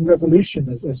 the learning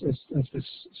revolution, as this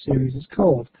series is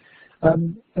called.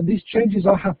 And these changes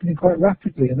are happening quite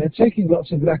rapidly, and they're taking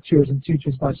lots of lecturers and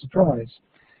teachers by surprise.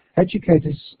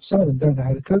 Educators, some of them don't know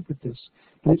how to cope with this,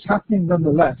 but it's happening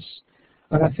nonetheless,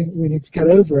 and I think we need to get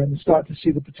over it and start to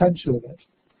see the potential of it.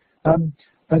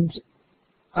 And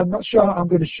I'm not sure I'm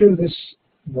going to show this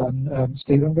one,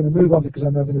 Steve. I'm going to move on because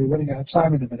I'm going to be running out of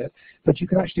time in a minute, but you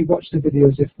can actually watch the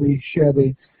videos if we share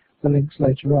the links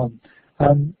later on.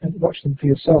 And watch them for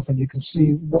yourself, and you can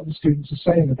see what the students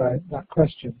are saying about that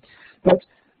question. But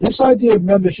this idea of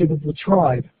membership of the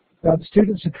tribe, the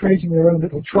students are creating their own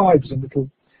little tribes and little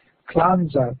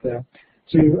clans out there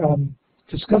to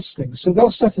discuss things. So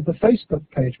they'll set up a Facebook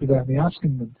page without me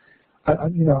asking them.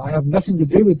 I have nothing to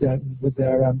do with their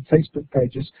Facebook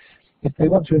pages. If they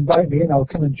want to invite me in, I'll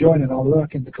come and join, and I'll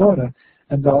lurk in the corner,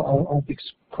 and I'll be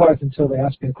quiet until they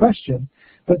ask me a question.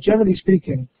 But generally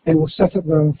speaking, they will set up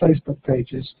their own Facebook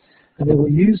pages, and they will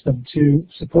use them to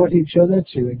support each other,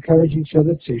 to encourage each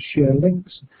other, to share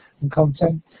links and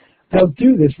content. They'll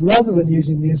do this rather than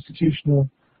using the institutional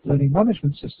learning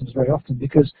management systems very often,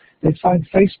 because they find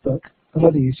Facebook a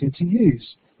lot easier to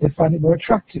use. They find it more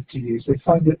attractive to use. They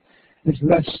find it is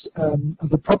less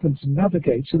of a problem to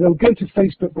navigate. So they'll go to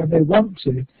Facebook when they want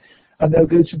to, and they'll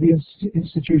go to the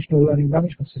institutional learning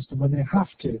management system when they have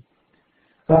to.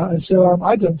 And so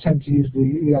I don't tend to use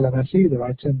the LMS either.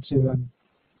 I tend to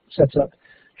set up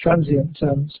transient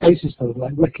spaces for them,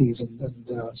 like wikis and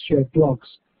shared blogs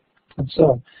and so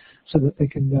on, so that they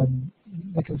can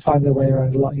find their way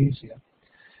around a lot easier.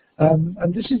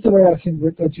 And this is the way I think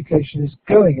that education is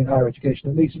going in higher education.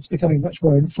 At least it's becoming much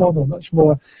more informal, much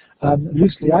more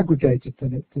loosely aggregated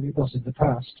than it was in the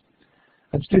past.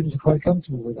 And students are quite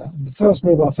comfortable with that. And the first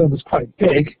mobile phone was quite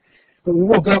big, but we've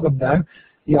all got them now.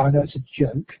 Yeah, I know it's a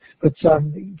joke, but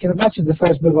you can imagine the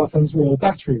first mobile phones were all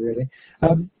battery, really.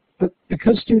 But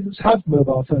because students have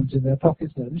mobile phones in their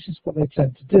pockets now, this is what they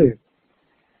tend to do.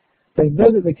 They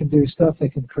know that they can do stuff. They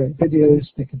can create videos.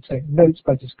 They can take notes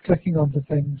by just clicking onto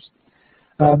things.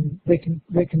 They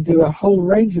can do a whole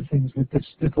range of things with this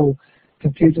little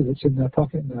computer that's in their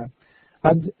pocket now.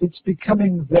 And it's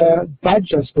becoming their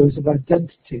badge, I suppose, of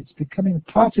identity. It's becoming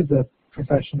part of their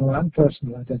professional and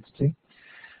personal identity.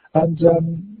 And,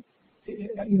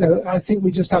 you know, I think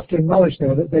we just have to acknowledge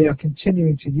now that they are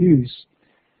continuing to use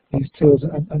these tools,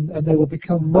 and they will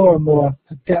become more and more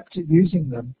adept at using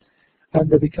them. And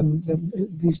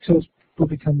these tools will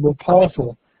become more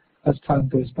powerful as time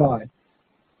goes by.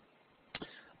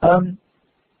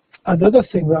 Another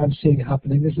thing that I'm seeing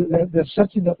happening is that they're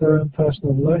setting up their own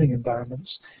personal learning environments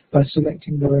by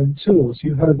selecting their own tools.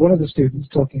 You heard one of the students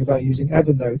talking about using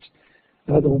Evernote,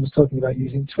 another one was talking about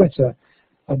using Twitter,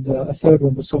 and a third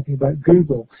one was talking about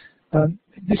Google.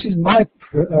 This is my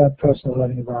personal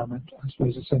learning environment, I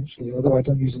suppose, essentially. Although I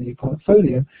don't use any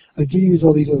portfolio, I do use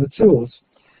all these other tools,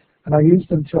 and I use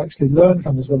them to actually learn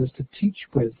from as well as to teach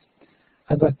with.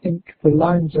 And I think the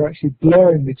lines are actually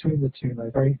blurring between the two now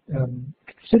very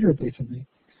considerably for me.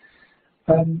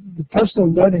 The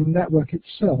personal learning network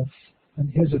itself, and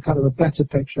here's a kind of a better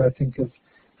picture, I think, of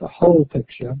the whole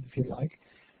picture, if you like.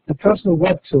 The personal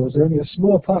web tools are only a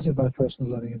small part of my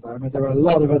personal learning environment. There are a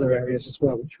lot of other areas as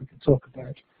well which we can talk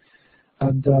about.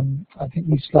 And I think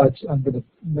these slides, I'm going to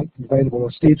make them available,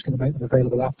 or Steve's going to make them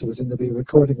available afterwards, and there'll be a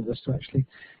recording of this to actually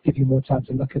give you more time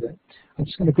to look at it. I'm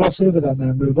just going to gloss over that now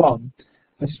and move on.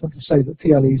 I just want to say that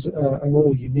PLEs are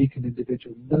all unique and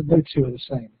individual. No two are the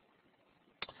same.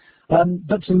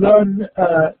 But to learn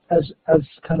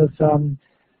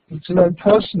to learn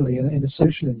personally in a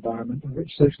social environment, a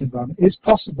rich social environment, is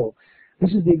possible.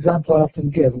 This is the example I often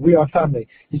give. We are family.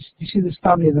 You see this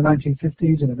family in the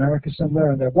 1950s in America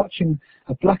somewhere, and they're watching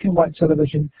a black and white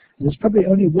television, and there's probably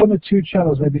only 1 or 2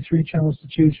 channels, maybe 3 channels to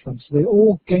choose from. So they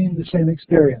all gain the same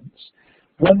experience.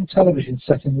 One television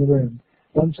set in the room,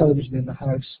 one television in the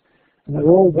house, and they're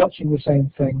all watching the same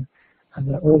thing, and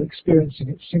they're all experiencing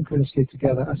it synchronously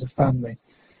together as a family.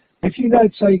 If you now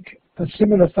take a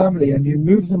similar family and you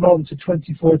move them on to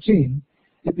 2014,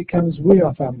 it becomes We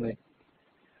Are Family.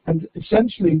 And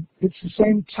essentially, it's the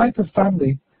same type of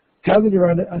family gathered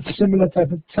around a similar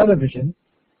type of television,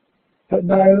 but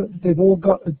now they've all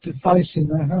got a device in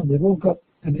their hand. They've all got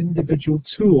an individual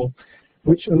tool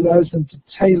which allows them to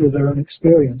tailor their own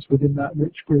experience within that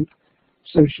rich group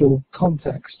social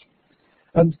context.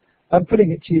 And I'm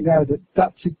putting it to you now that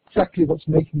that's exactly what's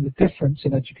making the difference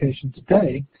in education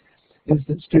today, is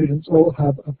that students all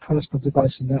have a personal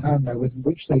device in their hand now with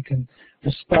which they can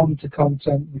respond to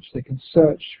content, which they can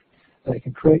search, they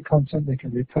can create content, they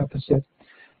can repurpose it.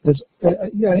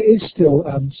 Yeah, it is still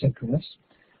synchronous,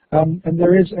 and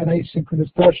there is an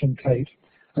asynchronous version, Kate.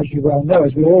 As you well know,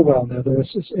 as we all well know, there are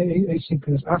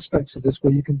asynchronous aspects of this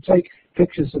where you can take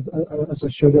pictures, as I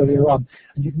showed earlier on,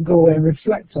 and you can go away and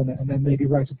reflect on it and then maybe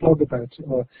write a blog about it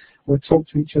or talk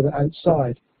to each other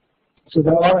outside. So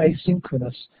there are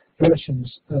asynchronous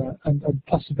versions and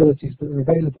possibilities that are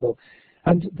available.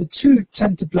 And the two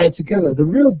tend to blur together. The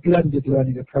real blended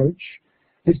learning approach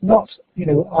is not, you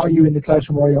know, are you in the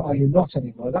classroom or are you not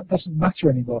anymore? That doesn't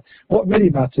matter anymore. What really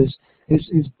matters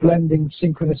is blending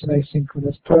synchronous and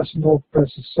asynchronous, personal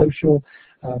versus social,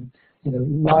 you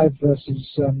know, live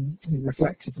versus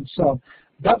reflective and so on.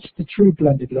 That's the true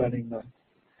blended learning now.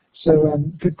 So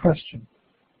good question.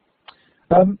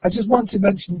 I just want to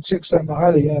mention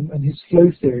Csikszentmihalyi and his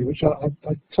flow theory, which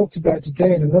I talked about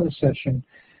today in another session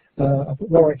at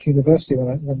Warwick University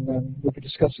when we'll be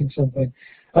discussing something.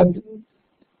 And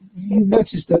you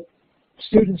notice that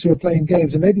students who are playing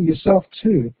games, and maybe yourself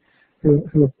too,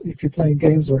 who if you're playing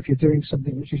games or if you're doing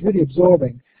something which is really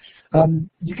absorbing,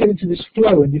 you get into this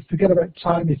flow and you forget about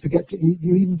time, you forget to eat,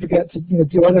 you even forget to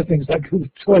do other things like go to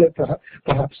the toilet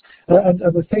perhaps. And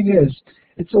the thing is,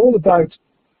 it's all about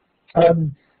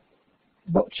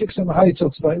what Csikszentmihalyi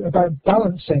talks about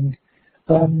balancing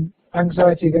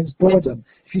anxiety against boredom.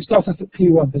 If you start off at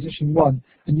P1, position 1,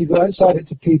 and you go outside it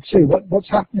to P2, what's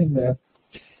happening there,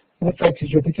 in effect, is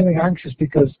you're becoming anxious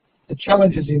because the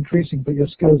challenge is increasing, but your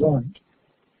skills aren't.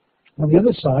 On the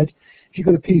other side, if you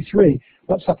go to P3,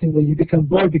 what's happening there? You become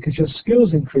bored because your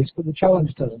skills increase, but the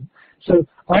challenge doesn't. So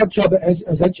our job as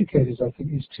educators, I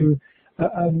think, is to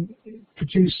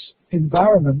produce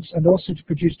environments and also to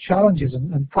produce challenges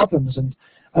and problems and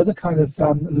other kind of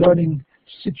learning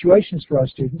situations for our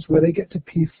students where they get to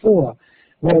P4,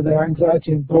 where their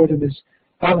anxiety and boredom is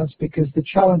balanced because the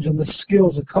challenge and the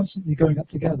skills are constantly going up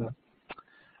together.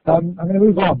 I'm going to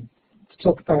move on to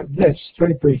talk about this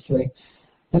very briefly.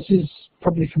 This is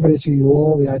probably familiar to you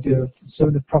all, the idea of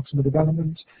zone of proximal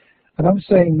development. And I'm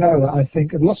saying now that I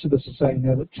think, and lots of us are saying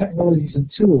now, that technologies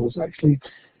and tools actually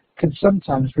can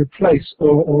sometimes replace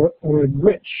or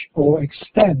enrich or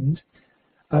extend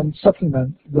and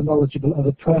supplement the knowledgeable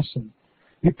other person.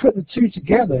 You put the two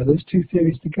together, those two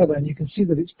theories together, and you can see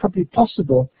that it's probably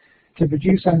possible to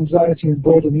reduce anxiety and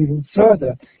boredom even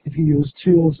further if you use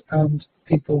tools and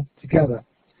people together.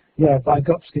 Yeah,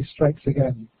 Vygotsky strikes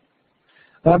again.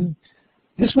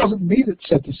 This wasn't me that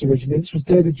said this originally. This was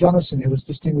David Jonasson, who was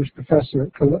distinguished professor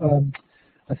at,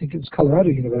 I think it was Colorado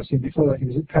University, and before that he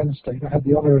was at Penn State. I had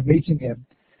the honor of meeting him.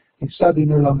 He's sadly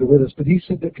no longer with us, but he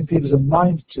said that computers are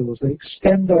mind tools. They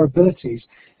extend our abilities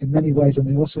in many ways, and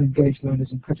they also engage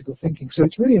learners in critical thinking. So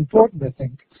it's really important, I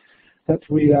think, that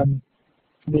we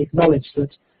acknowledge that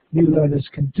new learners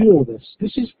can do all this.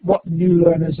 This is what new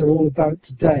learners are all about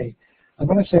today. And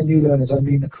when I say new learners, I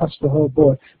mean across the whole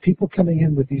board. People coming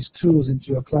in with these tools into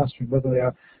your classroom, whether they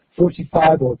are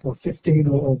 45 or 15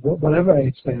 or whatever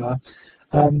age they are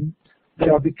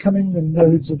becoming the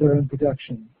nodes of their own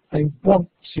production. They want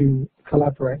to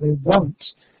collaborate. They want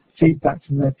feedback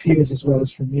from their peers as well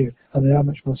as from you, and they are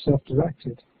much more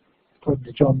self-directed, according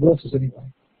to John Waters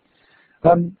anyway.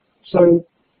 So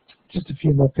just a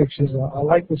few more pictures. I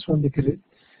like this one because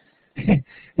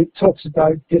it talks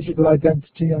about digital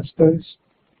identity, I suppose.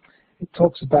 It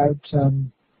talks about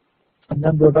a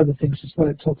number of other things as well.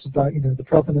 It talks about, the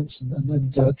provenance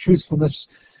and truthfulness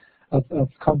of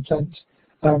content.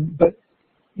 But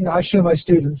I show my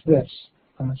students this.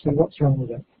 I say, what's wrong with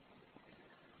it?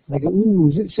 And they go, ooh,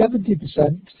 is it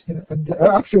 70%? And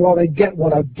after a while, they get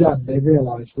what I've done. They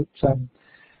realize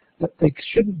that they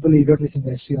shouldn't believe everything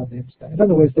they see on the internet. In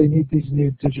other words, they need these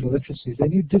new digital literacies. They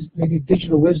need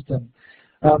digital wisdom.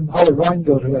 Howard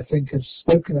Rheingold, who I think has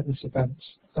spoken at this event,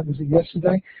 was it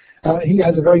yesterday? He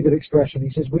has a very good expression.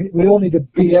 He says, we all need a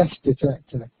BS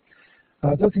detector.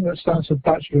 I don't think that stands for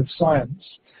Bachelor of Science.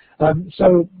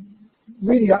 So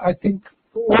really, I think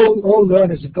all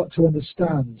learners have got to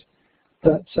understand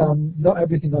that not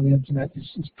everything on the internet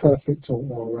is perfect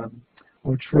or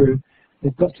true.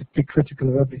 They've got to be critical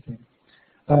of everything.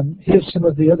 Here's some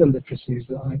of the other literacies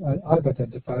that I've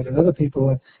identified, and other people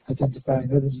are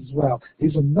identifying others as well.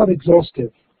 These are not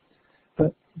exhaustive,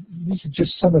 but these are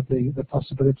just some of the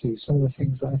possibilities, some of the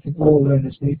things that I think all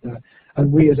learners need there,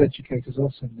 and we as educators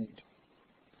also need.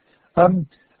 And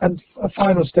a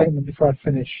final statement before I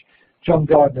finish. John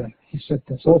Gardner, he said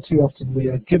this, all too often we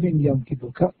are giving young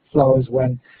people cut flowers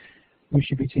when we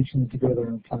should be teaching them to grow their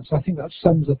own plants. I think that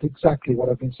sums up exactly what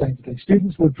I've been saying today.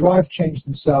 Students will drive change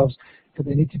themselves, but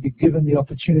they need to be given the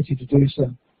opportunity to do so.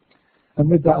 And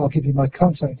with that, I'll give you my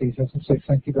contact details and say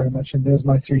thank you very much. And there's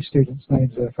my 3 students'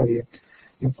 names there for you.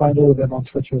 You'll find all of them on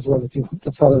Twitter as well if you want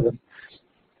to follow them.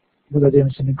 But they're doing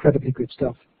some incredibly good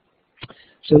stuff.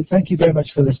 So thank you very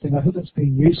much for listening. I hope it's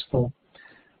been useful.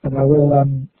 And I will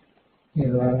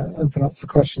open up for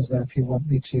questions now if you want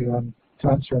me to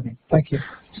answer any. Thank you.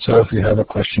 So if you have a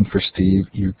question for Steve,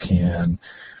 you can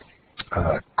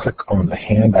click on the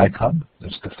hand icon.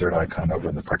 That's the 3rd icon over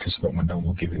in the participant window.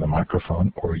 We'll give you the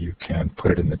microphone, or you can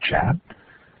put it in the chat.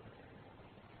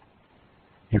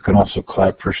 You can also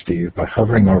clap for Steve by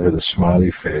hovering over the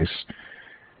smiley face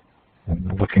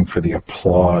and looking for the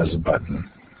applause button.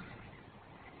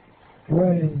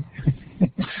 Right.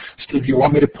 Steve, you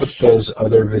want me to put those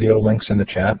other video links in the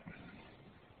chat?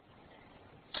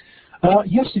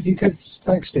 Yes, if you could.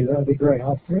 Thanks, Steve. That would be great.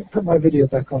 I'll put my video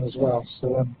back on as well, so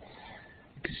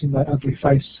you can see my ugly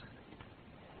face.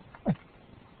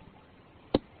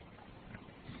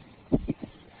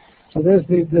 So there's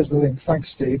the link. Thanks,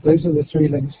 Steve. Those are the 3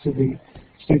 links to the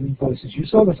student voices. You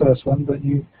saw the first one, but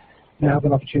you now have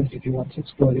an opportunity if you want to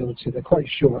explore the other 2. They're quite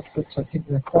short, but I think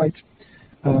they're quite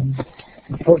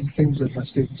important things that my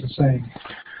students are saying.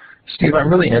 Steve, I'm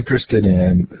really interested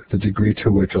in the degree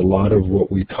to which a lot of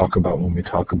what we talk about when we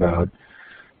talk about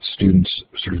students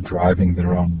sort of driving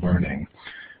their own learning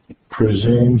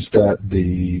presumes that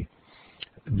the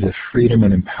freedom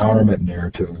and empowerment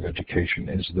narrative of education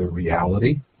is the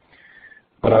reality.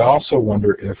 But I also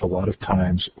wonder if a lot of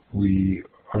times we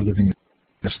are living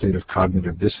in a state of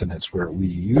cognitive dissonance where we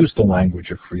use the language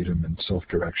of freedom and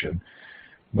self-direction,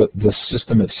 but the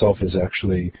system itself is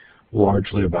actually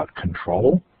largely about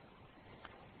control.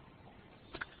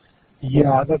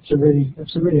 Yeah, that's a really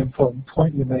important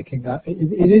point you're making.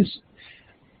 It is.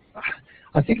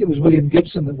 I think it was William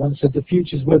Gibson that once said, "The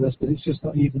future's with us, but it's just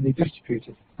not evenly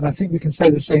distributed." And I think we can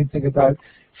say the same thing about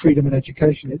freedom and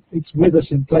education. It's with us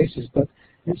in places, but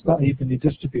it's not evenly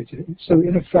distributed. So,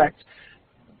 in effect,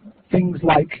 things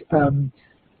like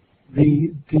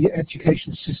the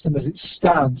education system as it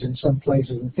stands in some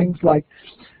places, and things like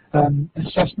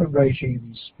assessment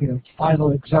regimes,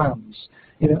 final exams,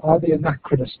 are they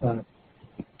anachronistic now?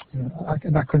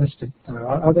 Anachronistic now?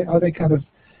 Are they kind of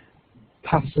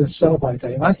past their sell-by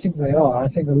date? And I think they are. I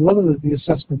think a lot of the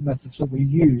assessment methods that we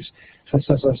use to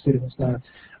assess our students now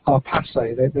are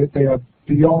passé. They are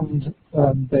beyond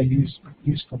their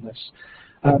usefulness.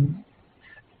 I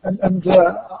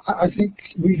think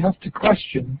we have to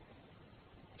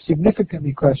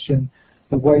significantly question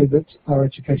the way that our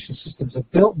education systems are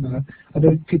built now. I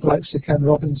know people like Sir Ken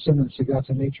Robinson and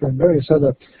Sugata Mitra and various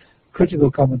other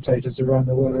critical commentators around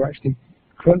the world are actually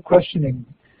questioning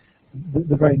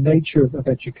the very nature of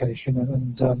education.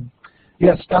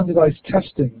 And standardized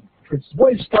testing, for instance.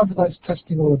 What is standardized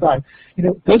testing all about?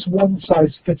 Does one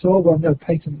size fit all? Well, no,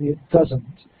 patently it doesn't.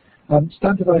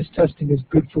 Standardized testing is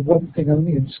good for one thing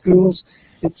only in schools.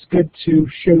 It's good to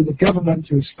show the government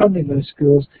who is funding those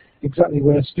schools exactly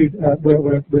where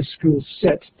schools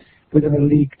sit within a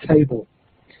league table.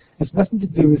 It's nothing to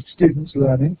do with students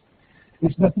learning.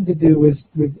 It's nothing to do with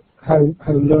how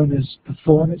learners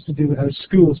perform. It's to do with how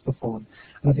schools perform.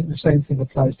 And I think the same thing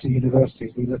applies to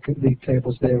universities. We look at league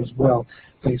tables there as well,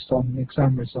 based on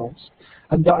exam results.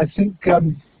 And I think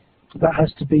that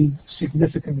has to be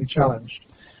significantly challenged.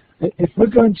 If we're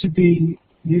going to be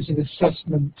using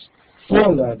assessment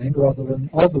for learning rather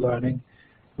than of learning,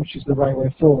 which is the right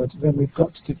way forward, then we've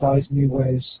got to devise new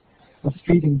ways of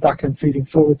feeding back and feeding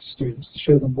forward to students to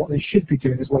show them what they should be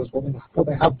doing as well as what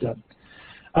they have done.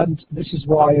 And this is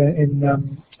why in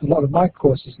a lot of my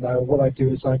courses now, what I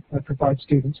do is I provide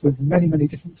students with many, many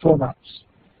different formats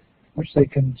which they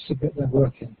can submit their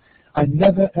work in. I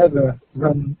never, ever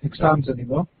run exams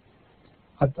anymore.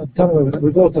 I've done away with that.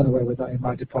 We've all done away with that in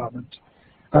my department.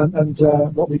 And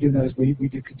what we do now is we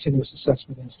do continuous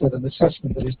assessment instead, an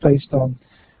assessment that is based on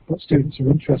what students are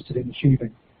interested in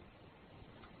achieving.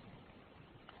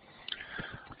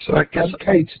 So I guess,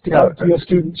 Kate, do your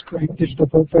students create digital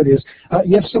portfolios?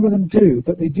 Yes, some of them do,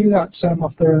 but they do that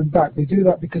off their own back. They do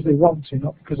that because they want to,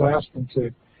 not because I ask them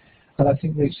to. And I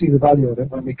think they see the value of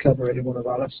it when we cover it in one of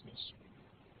our lessons.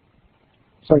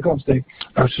 Sorry, go on, Steve.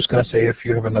 I was just going to say, if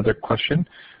you have another question,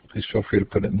 please feel free to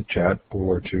put it in the chat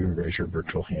or to raise your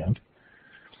virtual hand.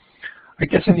 I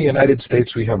guess in the United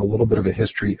States we have a little bit of a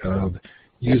history of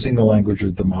using the language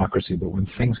of democracy, but when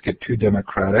things get too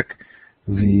democratic,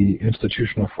 the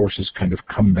institutional forces kind of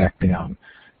come back down.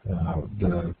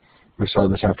 We saw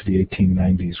this after the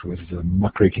 1890s with the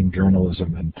muckraking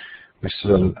journalism, and we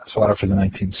saw it after the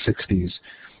 1960s.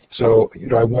 So,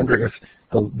 I wonder if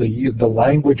the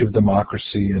language of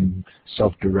democracy and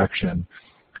self-direction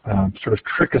sort of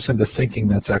trick us into thinking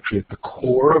that's actually at the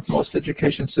core of most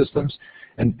education systems,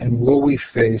 and will we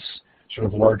face sort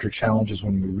of larger challenges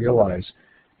when we realize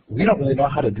we don't really know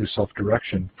how to do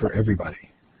self-direction for everybody?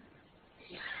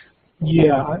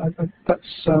 Yeah,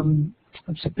 that's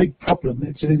a big problem.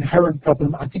 It's an inherent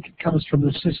problem. I think it comes from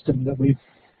the system that we've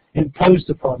imposed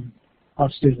upon our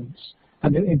students,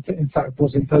 and in fact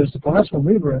was imposed upon us when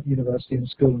we were at university and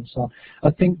school and so on. I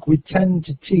think we tend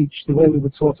to teach the way we were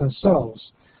taught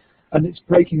ourselves, and it's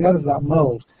breaking out of that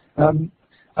mold.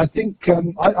 I think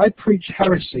I preach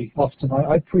heresy often.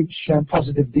 I preach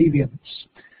positive deviance.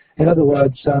 In other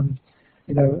words,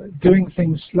 doing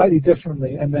things slightly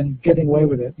differently and then getting away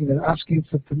with it. Asking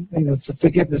for for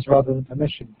forgiveness rather than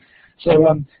permission.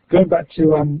 So going back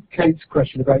to Kate's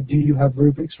question about do you have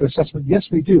rubrics for assessment? Yes,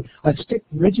 we do. I stick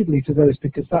rigidly to those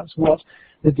because that's what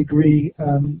the degree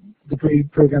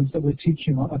programs that we're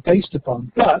teaching are based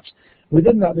upon. But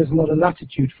within that, there's a lot of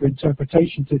latitude for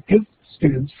interpretation to give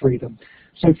students freedom.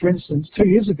 So, for instance, 2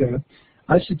 years ago,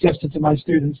 I suggested to my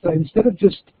students that instead of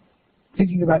just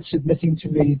thinking about submitting to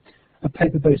me a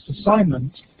paper-based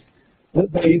assignment,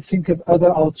 that they think of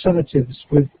other alternatives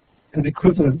with an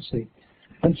equivalency.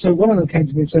 And so one of them came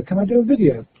to me and said, "Can I do a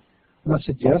video?" And I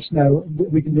said, "Yes." Now,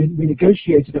 we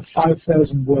negotiated a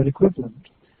 5,000-word equivalent.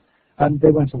 And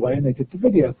they went away and they did the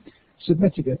video,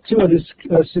 submitted it. 2 others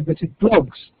submitted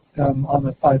blogs on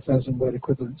a 5,000-word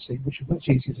equivalency, which was much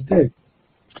easier to do.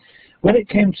 When it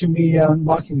came to me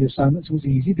marking the assignments, it was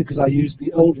easy because I used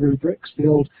the old rubrics, the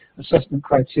old assessment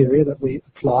criteria that we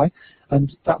apply,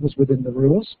 and that was within the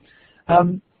rules.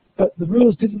 But the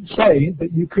rules didn't say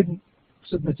that you couldn't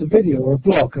submit a video or a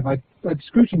blog, and I'd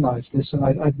scrutinized this, and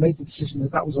I'd made the decision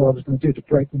that that was all I was going to do to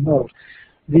break the mold.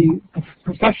 The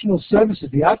professional services,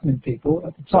 the admin people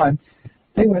at the time,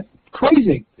 they went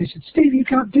crazy. They said, "Steve, you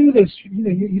can't do this.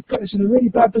 You've got us in a really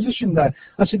bad position there."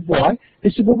 I said, "Why?" They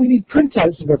said, "Well, we need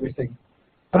printouts of everything."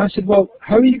 And I said, "Well,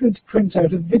 how are you going to print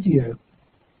out a video?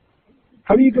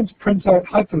 How are you going to print out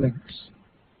hyperlinks?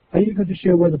 How are you going to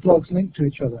show where the blogs link to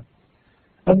each other?"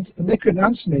 And they couldn't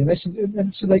answer me, and they said,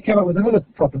 and so they came up with another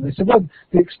problem. They said, well,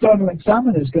 the external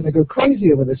examiner is going to go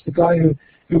crazy over this, the guy who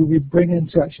we bring in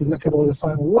to actually look at all the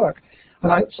final work.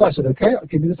 And so I said, okay, I'll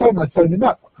give you the phone. I phoned him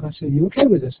up, and I said, are you okay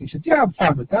with this? And he said, yeah, I'm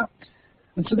fine with that.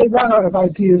 And so they ran out of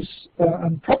ideas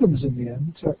and problems in the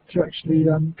end to actually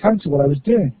counter what I was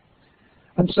doing.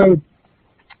 And so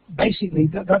basically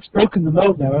that's broken the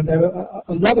mold now, and there are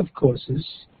a lot of courses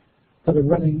that are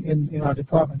running in our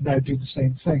department now do the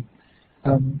same thing.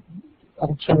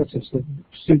 Alternatives that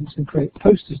students can create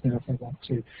posters now if they want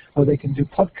to, or they can do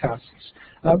podcasts.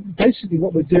 Basically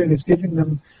what we're doing is giving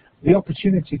them the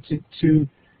opportunity to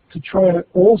try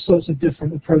all sorts of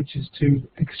different approaches to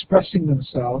expressing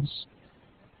themselves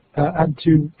and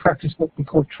to practice what we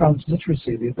call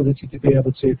transliteracy, the ability to be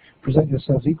able to present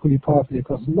yourselves equally powerfully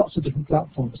across lots of different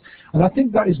platforms. And I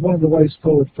think that is one of the ways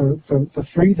forward for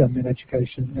freedom in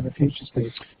education in the future,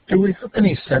 Steve. Do we have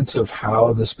any sense of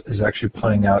how this is actually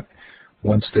playing out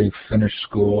once they've finished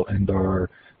school and are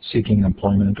seeking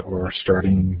employment or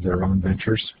starting their own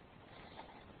ventures?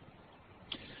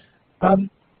 I can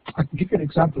give you an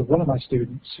example of one of my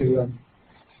students who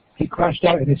he crashed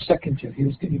out in his second year. He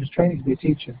was training to be a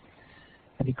teacher,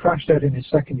 and he crashed out in his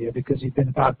second year because he'd been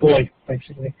a bad boy,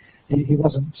 basically. He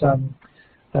wasn't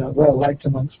well liked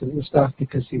amongst the staff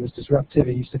because he was disruptive.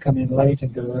 He used to come in late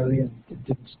and go early and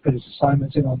didn't put his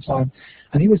assignments in on time,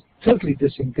 and he was totally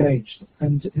disengaged.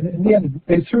 And in the end,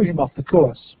 they threw him off the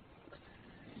course.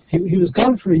 He was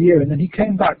gone for a year, and then he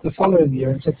came back the following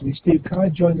year and said to me, Steve, can I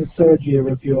join the third year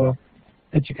of your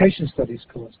education studies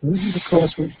course? Now, this is a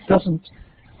course which doesn't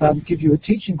give you a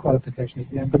teaching qualification at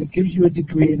the end, but it gives you a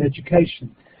degree in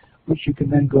education, which you can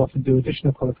then go off and do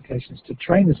additional qualifications to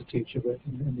train as a teacher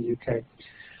in the UK.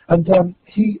 And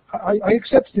I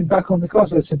accepted him back on the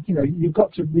course. I said, you know, you've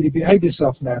got to really behave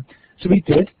yourself now. So he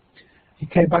did. He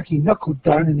came back, he knuckled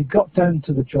down, and he got down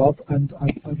to the job, and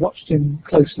I watched him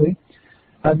closely,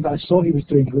 and I saw he was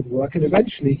doing good work, and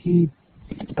eventually he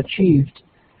achieved,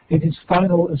 in his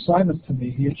final assignment for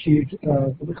me, he achieved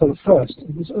what we call a first.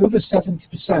 It was over 70%.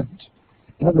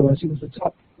 In other words, it was the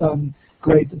top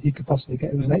grade that he could possibly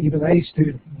get. He was an A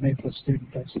student, an A+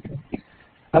 student, basically.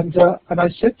 And I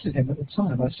said to him at the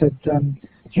time, I said, do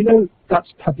you know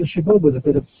that's publishable with a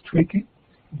bit of tweaking,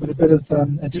 with a bit of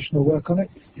additional work on it?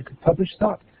 You could publish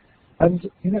that.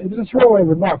 And you know, it was a throwaway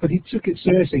remark, but he took it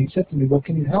seriously. He said to me, well,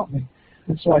 can you help me?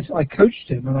 And so I coached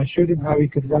him, and I showed him how he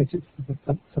could write it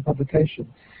for publication.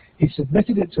 He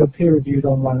submitted it to a peer-reviewed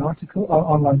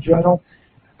online journal,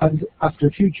 and after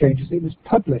a few changes, it was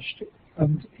published.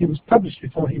 And he was published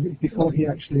before he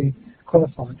actually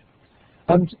qualified.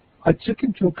 And I took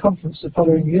him to a conference the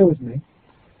following year with me,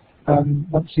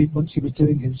 once he was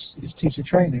doing his teacher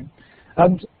training,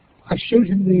 and I showed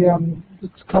him the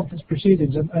conference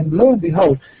proceedings, and lo and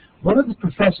behold, one of the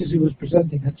professors who was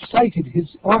presenting had cited his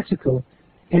article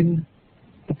in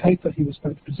the paper he was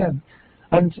supposed to present.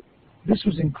 And this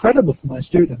was incredible for my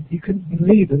student. He couldn't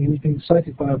believe that he was being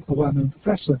cited by a well-known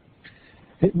professor.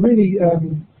 It really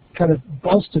kind of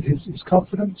bolstered his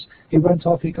confidence. He went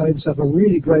off, he got himself a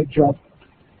really great job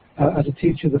as a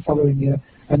teacher the following year,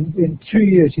 and in 2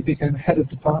 years he became head of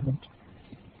department.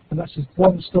 And that's just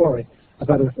one story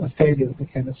about a failure that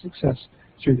became a success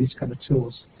through these kind of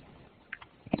tools.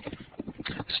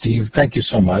 Steve, thank you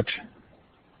so much.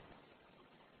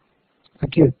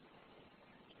 Thank you.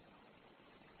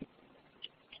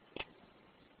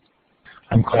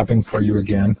 I'm clapping for you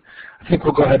again. I think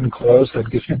we'll go ahead and close. That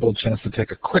gives people a chance to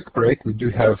take a quick break. We do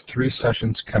have 3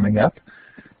 sessions coming up,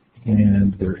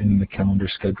 and they're in the calendar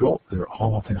schedule. They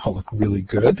all look really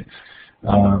good.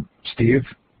 Steve,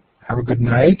 have a good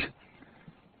night.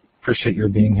 Appreciate your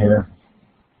being here.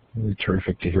 Really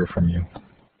terrific to hear from you.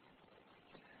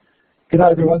 Good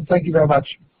night, everyone. Thank you very much.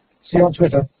 See you on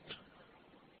Twitter.